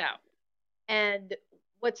this out. And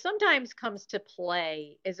what sometimes comes to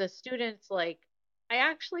play is a student's like, I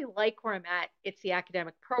actually like where I'm at. It's the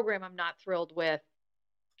academic program I'm not thrilled with.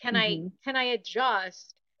 Can I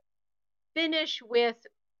adjust, finish with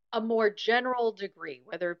a more general degree,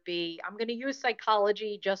 whether it be, I'm going to use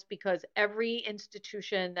psychology just because every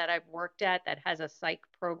institution that I've worked at that has a psych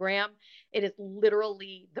program, it is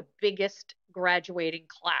literally the biggest graduating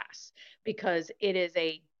class because it is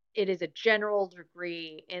a general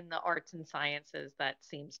degree in the arts and sciences that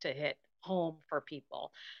seems to hit home for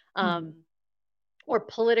people, or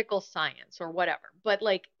political science or whatever. But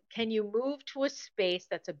like, can you move to a space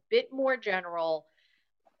that's a bit more general?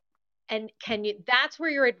 And that's where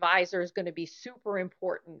your advisor is going to be super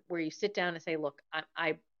important, where you sit down and say, look,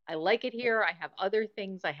 I like it here. I have other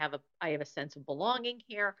things. I have a sense of belonging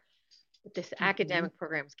here. But this academic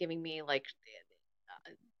program is giving me like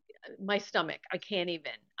my stomach, I can't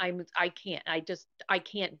even, I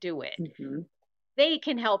can't do it. Mm-hmm. They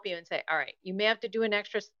can help you and say, all right, you may have to do an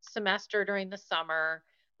extra semester during the summer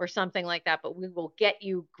or something like that, but we will get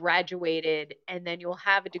you graduated and then you'll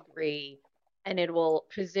have a degree and it will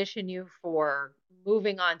position you for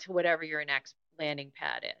moving on to whatever your next landing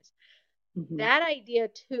pad is. Mm-hmm. That idea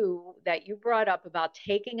too that you brought up about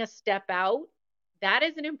taking a step out, that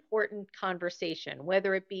is an important conversation,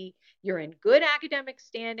 whether it be you're in good academic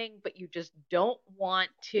standing, but you just don't want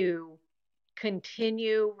to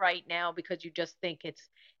continue right now because you just think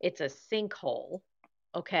it's a sinkhole,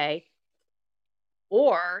 okay?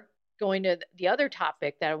 Or going to the other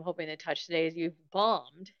topic that I'm hoping to touch today is you've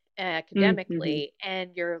bombed Mm-hmm. academically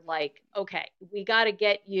and you're like, okay, we got to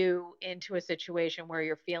get you into a situation where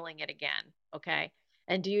you're feeling it again, okay?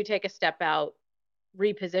 And do you take a step out,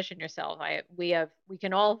 reposition yourself? We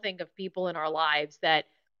can all think of people in our lives that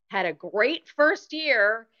had a great first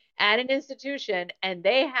year at an institution and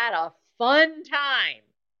they had a fun time.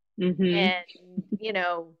 Mm-hmm.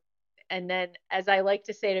 And, and then as I like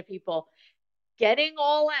to say to people, getting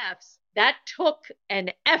all F's, that took an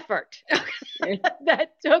effort. That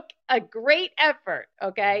took a great effort,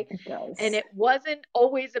 okay? It does. And it wasn't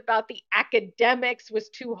always about the academics was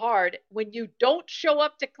too hard. When you don't show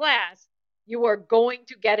up to class, you are going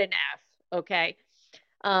to get an F, okay?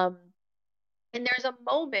 And there's a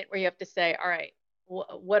moment where you have to say, all right,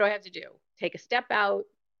 what do I have to do? Take a step out,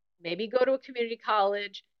 maybe go to a community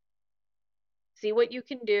college, see what you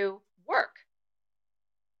can do, work.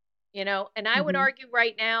 And I would Mm-hmm. argue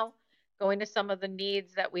right now, going to some of the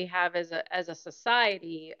needs that we have as a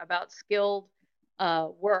society about skilled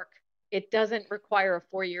work, it doesn't require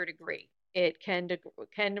a 4-year degree. It can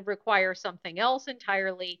require something else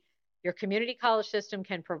entirely. Your community college system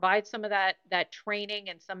can provide some of that training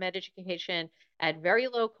and some education at very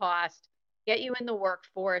low cost, get you in the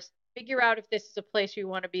workforce, figure out if this is a place you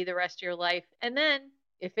want to be the rest of your life, and then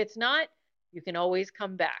if it's not, you can always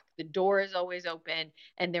come back. The door is always open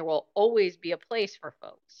and there will always be a place for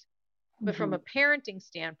folks. But from Mm-hmm. a parenting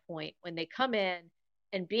standpoint, when they come in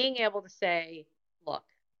and being able to say, look,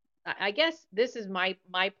 I guess this is my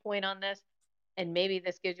point on this, and maybe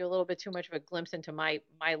this gives you a little bit too much of a glimpse into my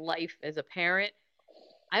life as a parent.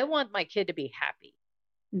 I want my kid to be happy.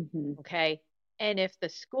 Mm-hmm. Okay. And if the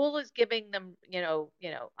school is giving them,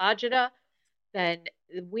 agita, then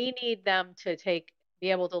we need them to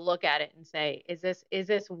be able to look at it and say, is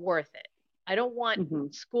this worth it? I don't want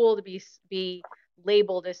Mm-hmm. school to be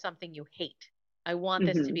labeled as something you hate. I want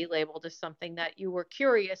this to Mm-hmm. be labeled as something that you were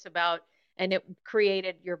curious about and it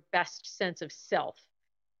created your best sense of self.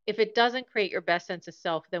 If it doesn't create your best sense of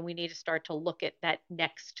self, then we need to start to look at that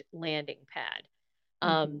next landing pad, Mm-hmm.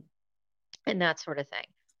 um, and that sort of thing.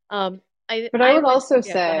 Um, But I I would would, also yeah, go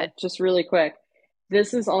ahead. say, just really quick,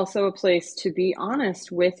 this is also a place to be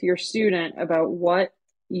honest with your student about what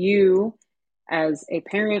you, as a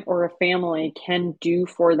parent or a family, can do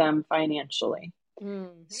for them financially.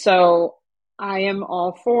 Mm-hmm. So I am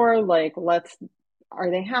all for, like, are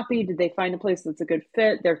they happy? Did they find a place that's a good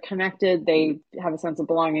fit? They're connected. They have a sense of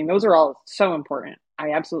belonging. Those are all so important.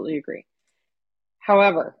 I absolutely agree.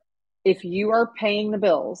 However, if you are paying the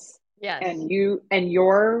bills Yes. and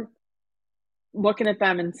you're looking at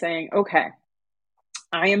them and saying, okay,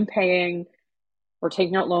 I am paying or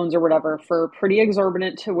taking out loans or whatever for pretty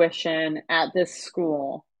exorbitant tuition at this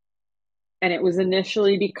school. And it was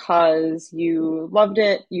initially because you loved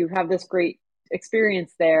it, you have this great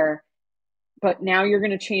experience there, but now you're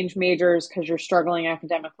going to change majors because you're struggling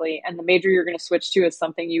academically. And the major you're going to switch to is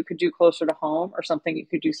something you could do closer to home or something you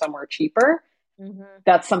could do somewhere cheaper. Mm-hmm.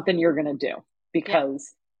 That's something you're going to do Yeah.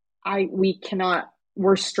 because we cannot,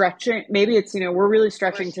 we're stretching. Maybe it's, we're really We're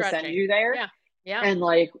stretching to send stretching. you there. Yeah. Yeah. And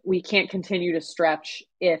like, we can't continue to stretch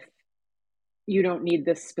if you don't need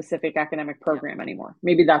this specific academic Yeah. program anymore.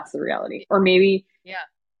 Maybe that's the reality. Or Yeah.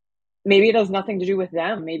 maybe it has nothing to do with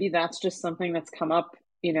them. Maybe that's just something that's come up,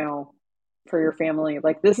 for your family.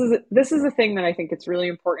 Like this is a thing that I think it's really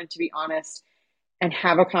important to be honest and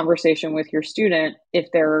have a conversation with your student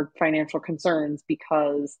if there are financial concerns,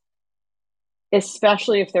 because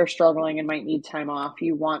especially if they're struggling and might need time off,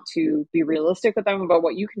 you want to be realistic with them about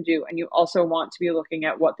what you can do. And you also want to be looking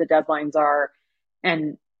at what the deadlines are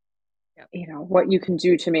and, Yeah. what you can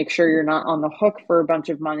do to make sure you're not on the hook for a bunch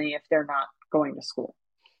of money if they're not going to school.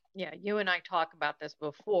 Yeah, you and I talk about this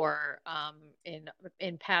before,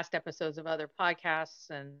 in past episodes of other podcasts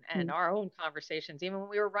and our own conversations, even when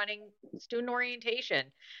we were running student orientation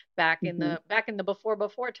Mm-hmm. back in the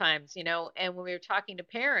before times, and when we were talking to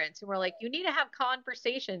parents and we're like, you need to have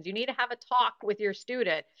conversations, you need to have a talk with your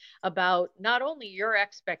student about not only your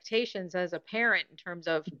expectations as a parent in terms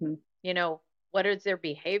of, Mm-hmm. you know, what is their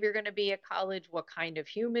behavior going to be at college? What kind of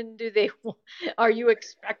human do they are you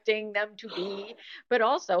expecting them to be? But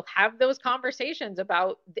also have those conversations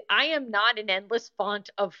about I am not an endless font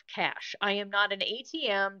of cash. I am not an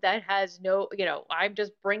ATM that has no, I'm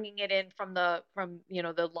just bringing it in from the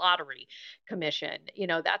lottery commission.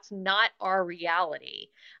 That's not our reality.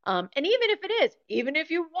 And even if it is, even if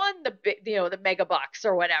you won the mega bucks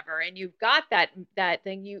or whatever, and you've got that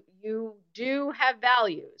thing, you do have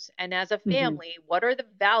values. And as a Mm-hmm. family, what are the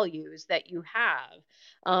values that you have?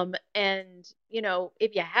 And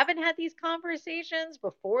if you haven't had these conversations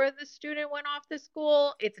before the student went off to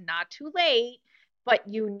school, it's not too late, but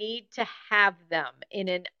you need to have them in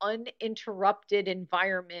an uninterrupted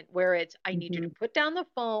environment where I need you to Mm-hmm. put down the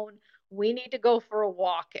phone. We need to go for a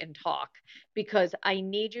walk and talk because I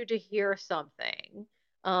need you to hear something.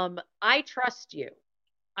 I trust you.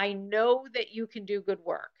 I know that you can do good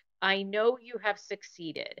work. I know you have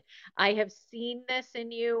succeeded. I have seen this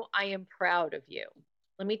in you. I am proud of you.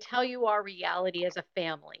 Let me tell you our reality as a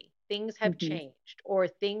family. Things have Mm-hmm. changed or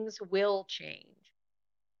things will change.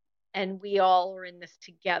 And we all are in this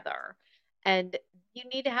together. And you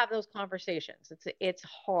need to have those conversations. It's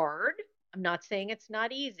hard. I'm not saying it's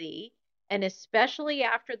not easy. And especially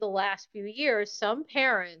after the last few years, some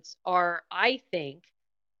parents are, I think,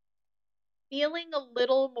 feeling a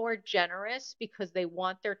little more generous because they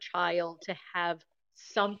want their child to have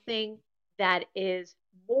something that is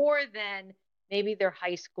more than maybe their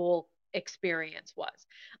high school experience was.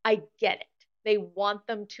 I get it. They want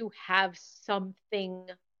them to have something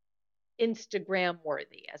Instagram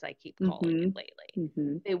worthy, as I keep calling it Mm-hmm. lately.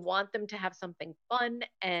 Mm-hmm. They want them to have something fun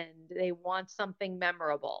and they want something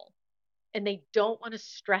memorable. And they don't want to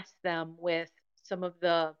stress them with some of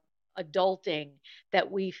the adulting that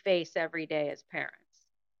we face every day as parents.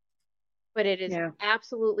 But it is Yeah.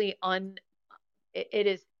 absolutely it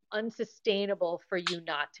is unsustainable for you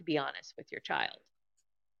not to be honest with your child.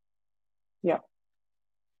 Yeah.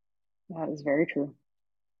 That is very true.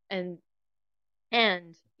 And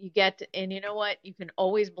and you know what? You can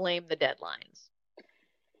always blame the deadlines.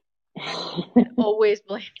 You can always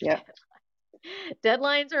blame the Yeah. deadlines.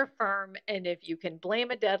 Deadlines are firm, and if you can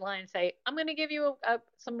blame a deadline, say, I'm going to give you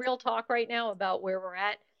some real talk right now about where we're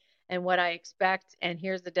at and what I expect, and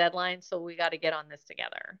here's the deadline, so we got to get on this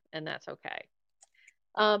together, and that's okay.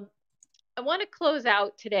 Um, I want to close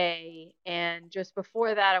out today. And just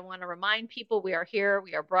before that, I want to remind people we are here.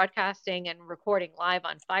 We are broadcasting and recording live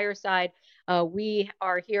on Fireside. We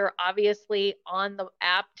are here, obviously, on the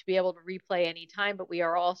app to be able to replay anytime, but we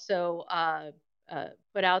are also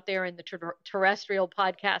put out there in the terrestrial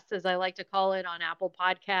podcasts, as I like to call it, on Apple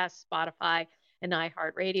Podcasts, Spotify, and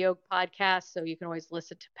iHeartRadio podcasts. So you can always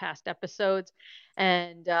listen to past episodes.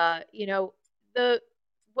 And, the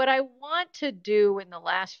what I want to do in the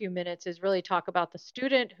last few minutes is really talk about the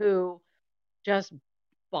student who just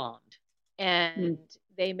bombed. Mm. And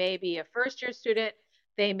they may be a first year student,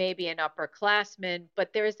 they may be an upperclassman,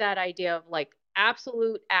 but there's that idea of like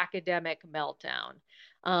absolute academic meltdown.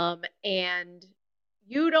 And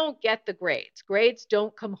you don't get the grades. Grades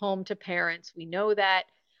don't come home to parents. We know that.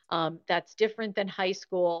 That's different than high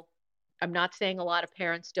school. I'm not saying a lot of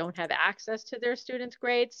parents don't have access to their students'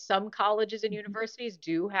 grades. Some colleges and Mhm. universities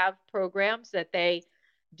do have programs that they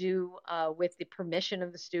do, with the permission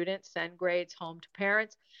of the students, send grades home to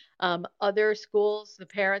parents. Other schools, the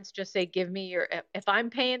parents just say, give me if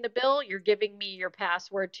I'm paying the bill, you're giving me your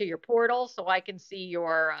password to your portal so I can see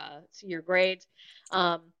your grades.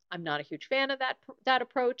 I'm not a huge fan of that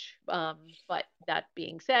approach. But that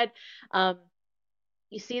being said, um,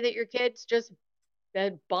 you see that your kids just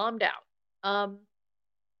bombed out. Um,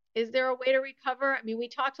 is there a way to recover? I mean, we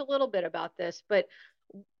talked a little bit about this, but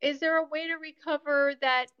is there a way to recover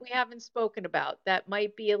that we haven't spoken about that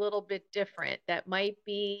might be a little bit different, that might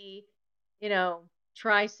be, you know,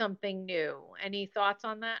 try something new? Any thoughts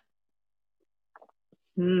on that?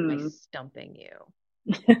 Am I Hmm. stumping you?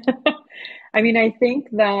 I mean, I think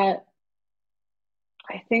that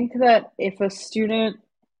if a student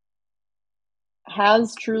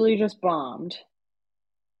has truly just bombed,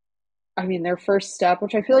 I mean, their first step,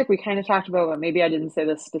 which I feel like we kind of talked about, but maybe I didn't say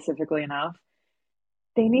this specifically enough,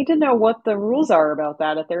 they need to know what the rules are about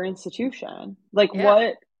that at their institution. Like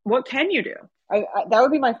Yeah. what can you do? that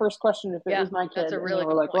would be my first question if it Yeah, was my that's kid a and they really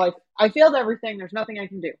were good like, point. well, I failed everything. There's nothing I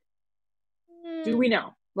can do. Do we Mm,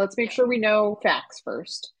 know? Let's make yeah. sure we know facts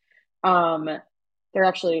first. Um, they're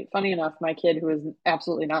actually, funny enough, my kid who is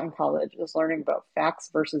absolutely not in college is learning about facts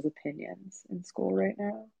versus opinions in school right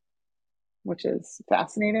now, which is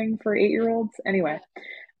fascinating for 8-year-olds. Anyway,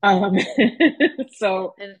 Yeah. um,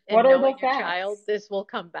 so what And are the knowing your child, facts? this will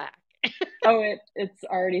come back. Oh, it's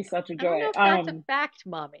already such a I don't joy. know if that's a fact,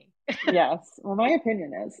 mommy. Yes. Well, my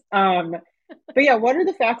opinion is. But yeah, what are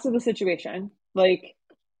the facts of the situation? Like,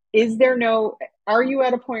 is there no, are you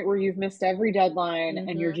at a point where you've missed every deadline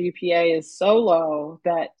and your Hmm. GPA is so low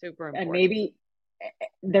that, Super and important. maybe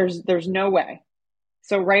there's no way.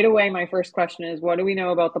 So right away, my first question is, what do we know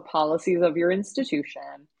about the policies of your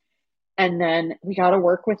institution? And then we got to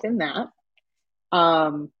work within that.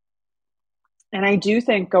 Um, and I do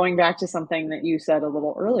think going back to something that you said a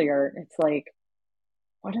little earlier, it's like,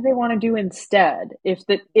 what do they want to do instead? If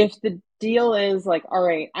the deal is like, all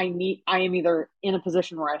right, I am either in a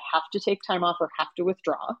position where I have to take time off or have to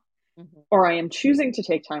withdraw, Hmm. or I am choosing to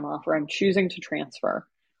take time off or I'm choosing to transfer.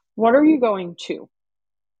 What are you going to?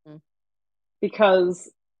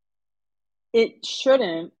 Because it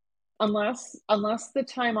shouldn't, unless the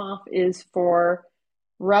time off is for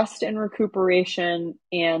rest and recuperation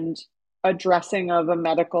and addressing of a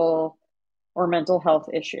medical or mental health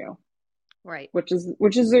issue, Right. which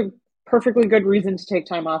is a perfectly good reason to take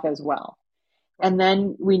time off as well. Right. And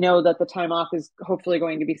then we know that the time off is hopefully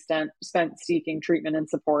going to be spent seeking treatment and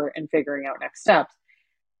support and figuring out next steps.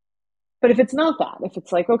 But if it's not that, if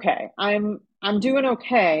it's like, okay, I'm doing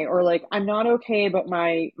okay, or like I'm not okay, but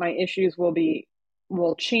my issues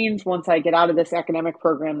will change once I get out of this academic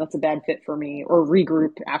program that's a bad fit for me, or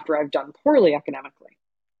regroup after I've done poorly academically.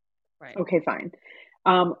 Right. Okay, fine.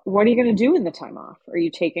 What are you going to do in the time off? Are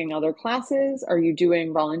you taking other classes? Are you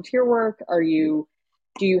doing volunteer work?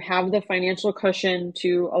 Do you have the financial cushion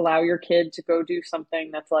to allow your kid to go do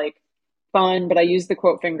something that's like fun? But I use the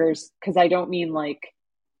quote fingers because I don't mean like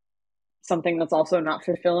something that's also not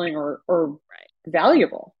fulfilling or Right.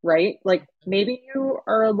 valuable, right? Like Hmm. maybe you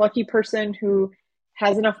are a lucky person who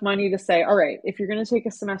has enough money to say, all right, if you're going to take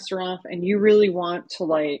a semester off and you really want to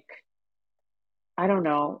like, I don't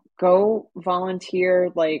know, go volunteer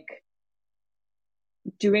like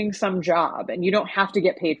doing some job and you don't have to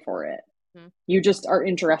get paid for it. Hmm. You just are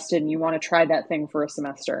interested and you want to try that thing for a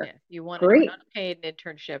semester. Yeah. You want to do an Great. unpaid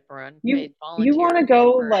internship or You unpaid you want to volunteer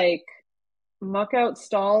go for, like muck out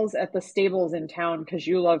stalls at the stables in town because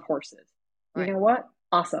you love horses. You right. know what?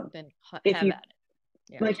 Awesome. Then If have you at it.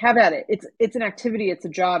 Yeah. like have at it. It's an activity, it's a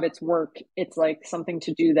job, it's work. It's like something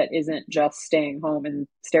to do that isn't just staying home and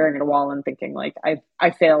staring at a wall and thinking like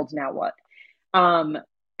I failed, now what? Um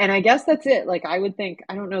and I guess that's it. Like I would think,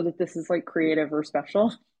 I don't know that this is like creative or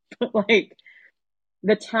special, but like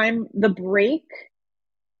the break,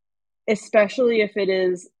 especially if it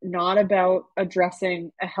is not about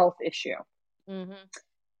addressing a health issue, Hmm.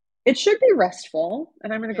 it should be restful.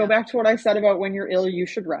 And I'm going to go Yeah. back to what I said about when you're ill, you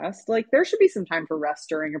should rest. Like there should be some time for rest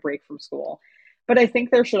during a break from school. But I think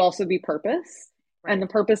there should also be purpose. And Right.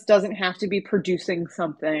 the purpose doesn't have to be producing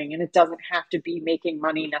something and it doesn't have to be making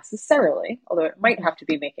money necessarily, although it might Hmm. have to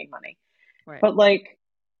be making money. Right. But like,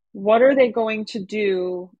 what are they going to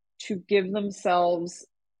do to give themselves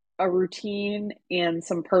a routine and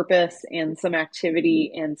some purpose and some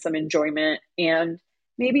activity and some enjoyment and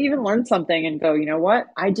maybe even learn something and go, you know what?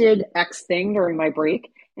 I did X thing during my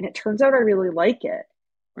break and it turns out I really like it.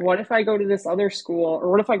 Right. What if I go to this other school, or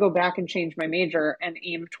what if I go back and change my major and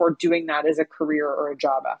aim toward doing that as a career or a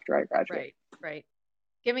job after I graduate? Right. Right.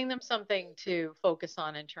 Giving them something to focus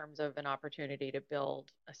on in terms of an opportunity to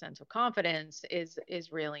build a sense of confidence is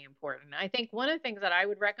really important. I think one of the things that I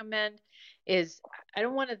would recommend is, I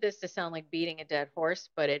don't want this to sound like beating a dead horse,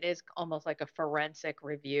 but it is almost like a forensic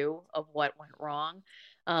review of what went wrong.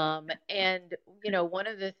 And one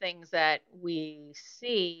of the things that we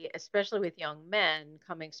see, especially with young men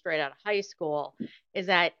coming straight out of high school, is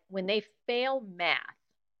that when they fail math,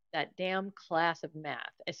 that damn class of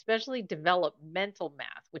math, especially developmental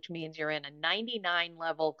math, which means you're in a 99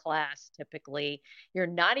 level class typically. You're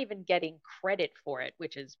not even getting credit for it,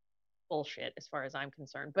 which is bullshit as far as I'm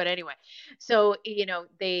concerned. But anyway, so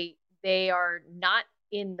they are not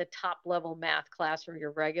in the top level math class or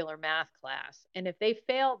your regular math class. And if they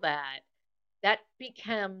fail that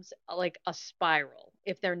becomes like a spiral.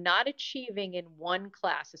 If they're not achieving in one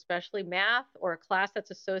class, especially math or a class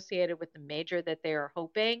that's associated with the major that they are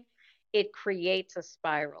hoping, it creates a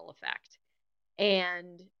spiral effect.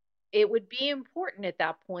 And it would be important at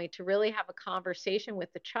that point to really have a conversation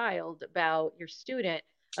with the child about your student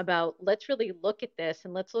about let's really look at this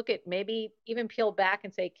and let's look at maybe even peel back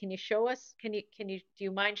and say, can you show us, do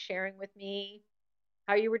you mind sharing with me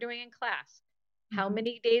how you were doing in class? How Mm-hmm.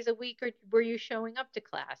 many days a week were you showing up to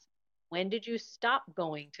class? When did you stop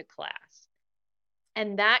going to class?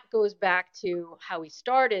 And that goes back to how we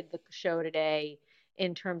started the show today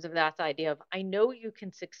in terms of that idea of I know you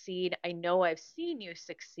can succeed. I know I've seen you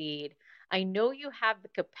succeed. I know you have the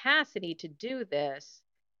capacity to do this.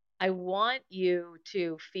 I want you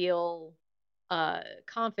to feel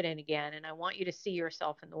confident again, and I want you to see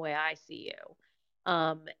yourself in the way I see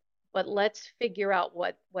you. But let's figure out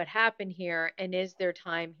what happened here, and is there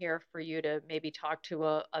time here for you to maybe talk to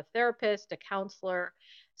a therapist, a counselor,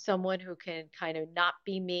 someone who can kind of not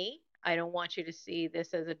be me. I don't want you to see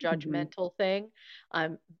this as a Mm-hmm. judgmental thing.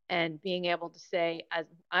 And being able to say, as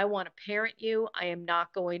I want to parent you, I am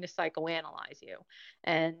not going to psychoanalyze you.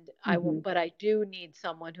 And Mm-hmm. but I do need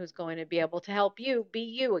someone who's going to be able to help you be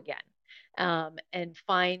you again, and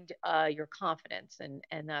find your confidence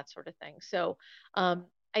and that sort of thing. So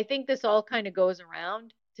I think this all kind of goes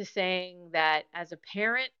around to saying that as a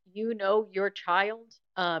parent, you know your child,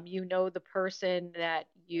 you know the person that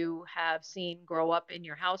you have seen grow up in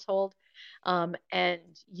your household, and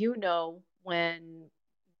you know when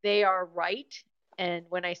they are right. And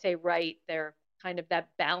when I say right, they're kind of that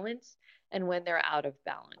balance, and when they're out of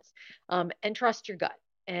balance. And trust your gut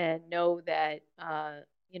and know that,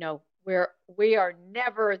 we are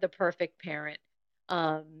never the perfect parent.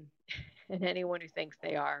 Um, and anyone who thinks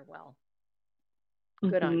they are, well,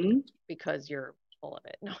 good on you Mm-hmm. because you're full of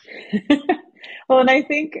it. No. Well, and I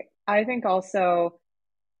think also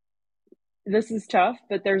this is tough,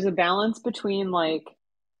 but there's a balance between like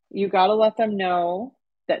you got to let them know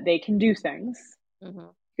that they can do things. Mm-hmm.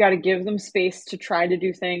 You got to give them space to try to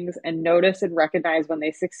do things and notice and recognize when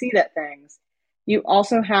they succeed at things. You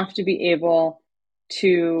also have to be able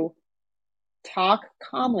to talk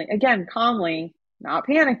calmly, again, calmly, not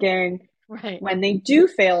panicking, Right. when they do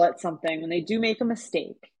fail at something, when they do make a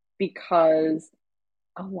mistake, because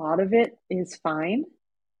a lot of it is fine.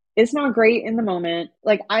 It's not great in the moment.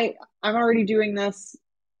 Like I'm already doing this,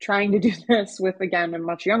 trying to do this with again a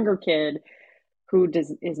much younger kid who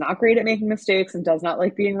is not great at making mistakes and does not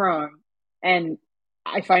like being wrong. And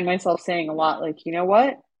I find myself saying a lot like, you know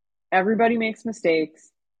what? Everybody makes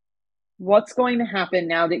mistakes. What's going to happen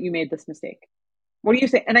now that you made this mistake? What do you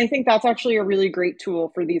think? And I think that's actually a really great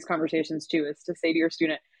tool for these conversations too, is to say to your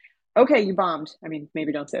student, okay, you bombed. I mean,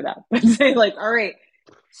 maybe don't say that, but say like, all right,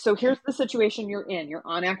 so here's the situation you're in. You're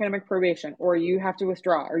on academic probation, or you have to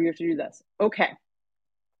withdraw, or you have to do this. Okay.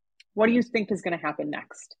 What do you think is going to happen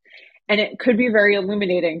next? And it could be very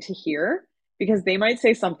illuminating to hear because they might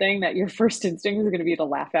say something that your first instinct is going to be to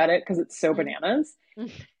laugh at it because it's so bananas.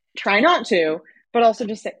 Try not to, but also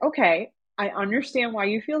just say, okay, I understand why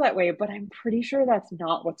you feel that way, but I'm pretty sure that's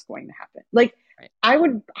not what's going to happen. Like Right.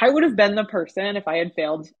 I would have been the person if I had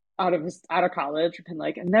failed out of college and been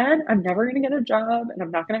like, and then I'm never going to get a job and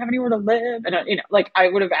I'm not going to have anywhere to live. And like I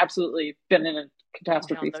would have absolutely been in a Down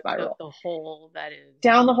catastrophe the spiral hole that is.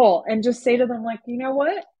 down the hole and just say to them like, you know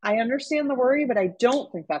what? I understand the worry, but I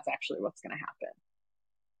don't think that's actually what's going to happen.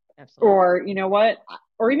 Absolutely. Or, you know what?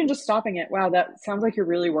 Or even just stopping it. Wow, that sounds like you're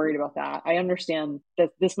really worried about that. I understand that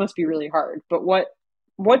this must be really hard, but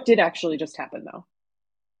what did actually just happen though?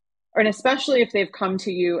 And especially if they've come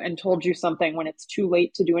to you and told you something when it's too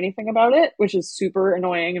late to do anything about it, which is super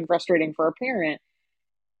annoying and frustrating for a parent.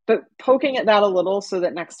 But poking at that a little so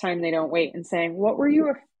that next time they don't wait and saying, what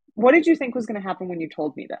did you think was going to happen when you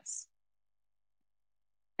told me this?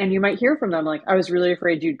 And you might hear from them like, I was really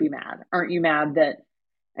afraid you'd be mad. Aren't you mad that?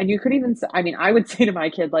 And you could even say, I mean, I would say to my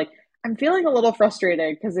kid, like, I'm feeling a little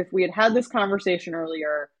frustrated because if we had had this conversation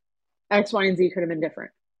earlier, X, Y, and Z could have been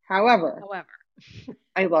different. However, However,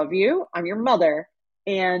 I love you. I'm your mother.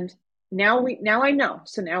 And now I know.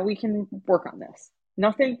 So now we can work on this.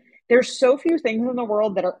 Nothing, there's so few things in the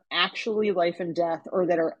world that are actually life and death or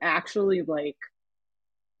that are actually like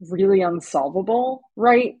really unsolvable,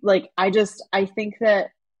 right? Like I think that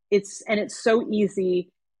it's so easy.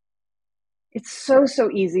 It's so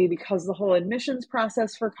easy because the whole admissions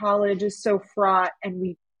process for college is so fraught and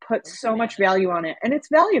we put so much value on it and it's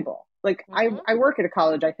valuable. Like mm-hmm. I work at a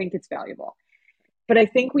college, I think it's valuable. But I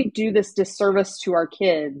think we do this disservice to our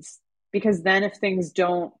kids because then if things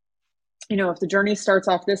don't, if the journey starts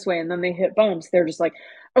off this way and then they hit bumps, they're just like,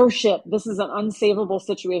 oh shit, this is an unsavable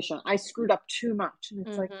situation. I screwed up too much. And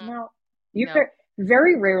it's like, no, No.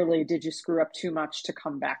 very rarely did you screw up too much to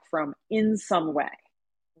come back from in some way.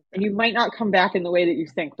 And you might not come back in the way that you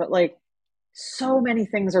think, but like so many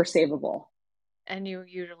things are savable. And you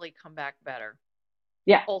usually come back better.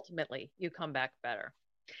 Yeah. Ultimately, you come back better.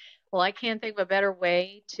 Well, I can't think of a better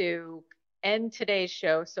way to end today's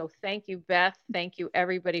show. So thank you, Beth. Thank you,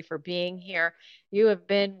 everybody, for being here. You have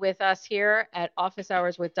been with us here at Office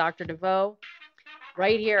Hours with Dr. DeVoe,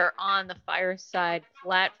 right here on the Fireside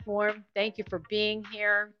platform. Thank you for being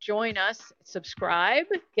here. Join us, subscribe,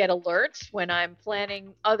 get alerts when I'm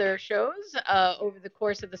planning other shows over the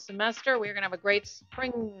course of the semester. We're going to have a great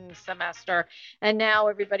spring semester. And now,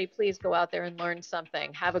 everybody, please go out there and learn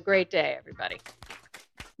something. Have a great day, everybody.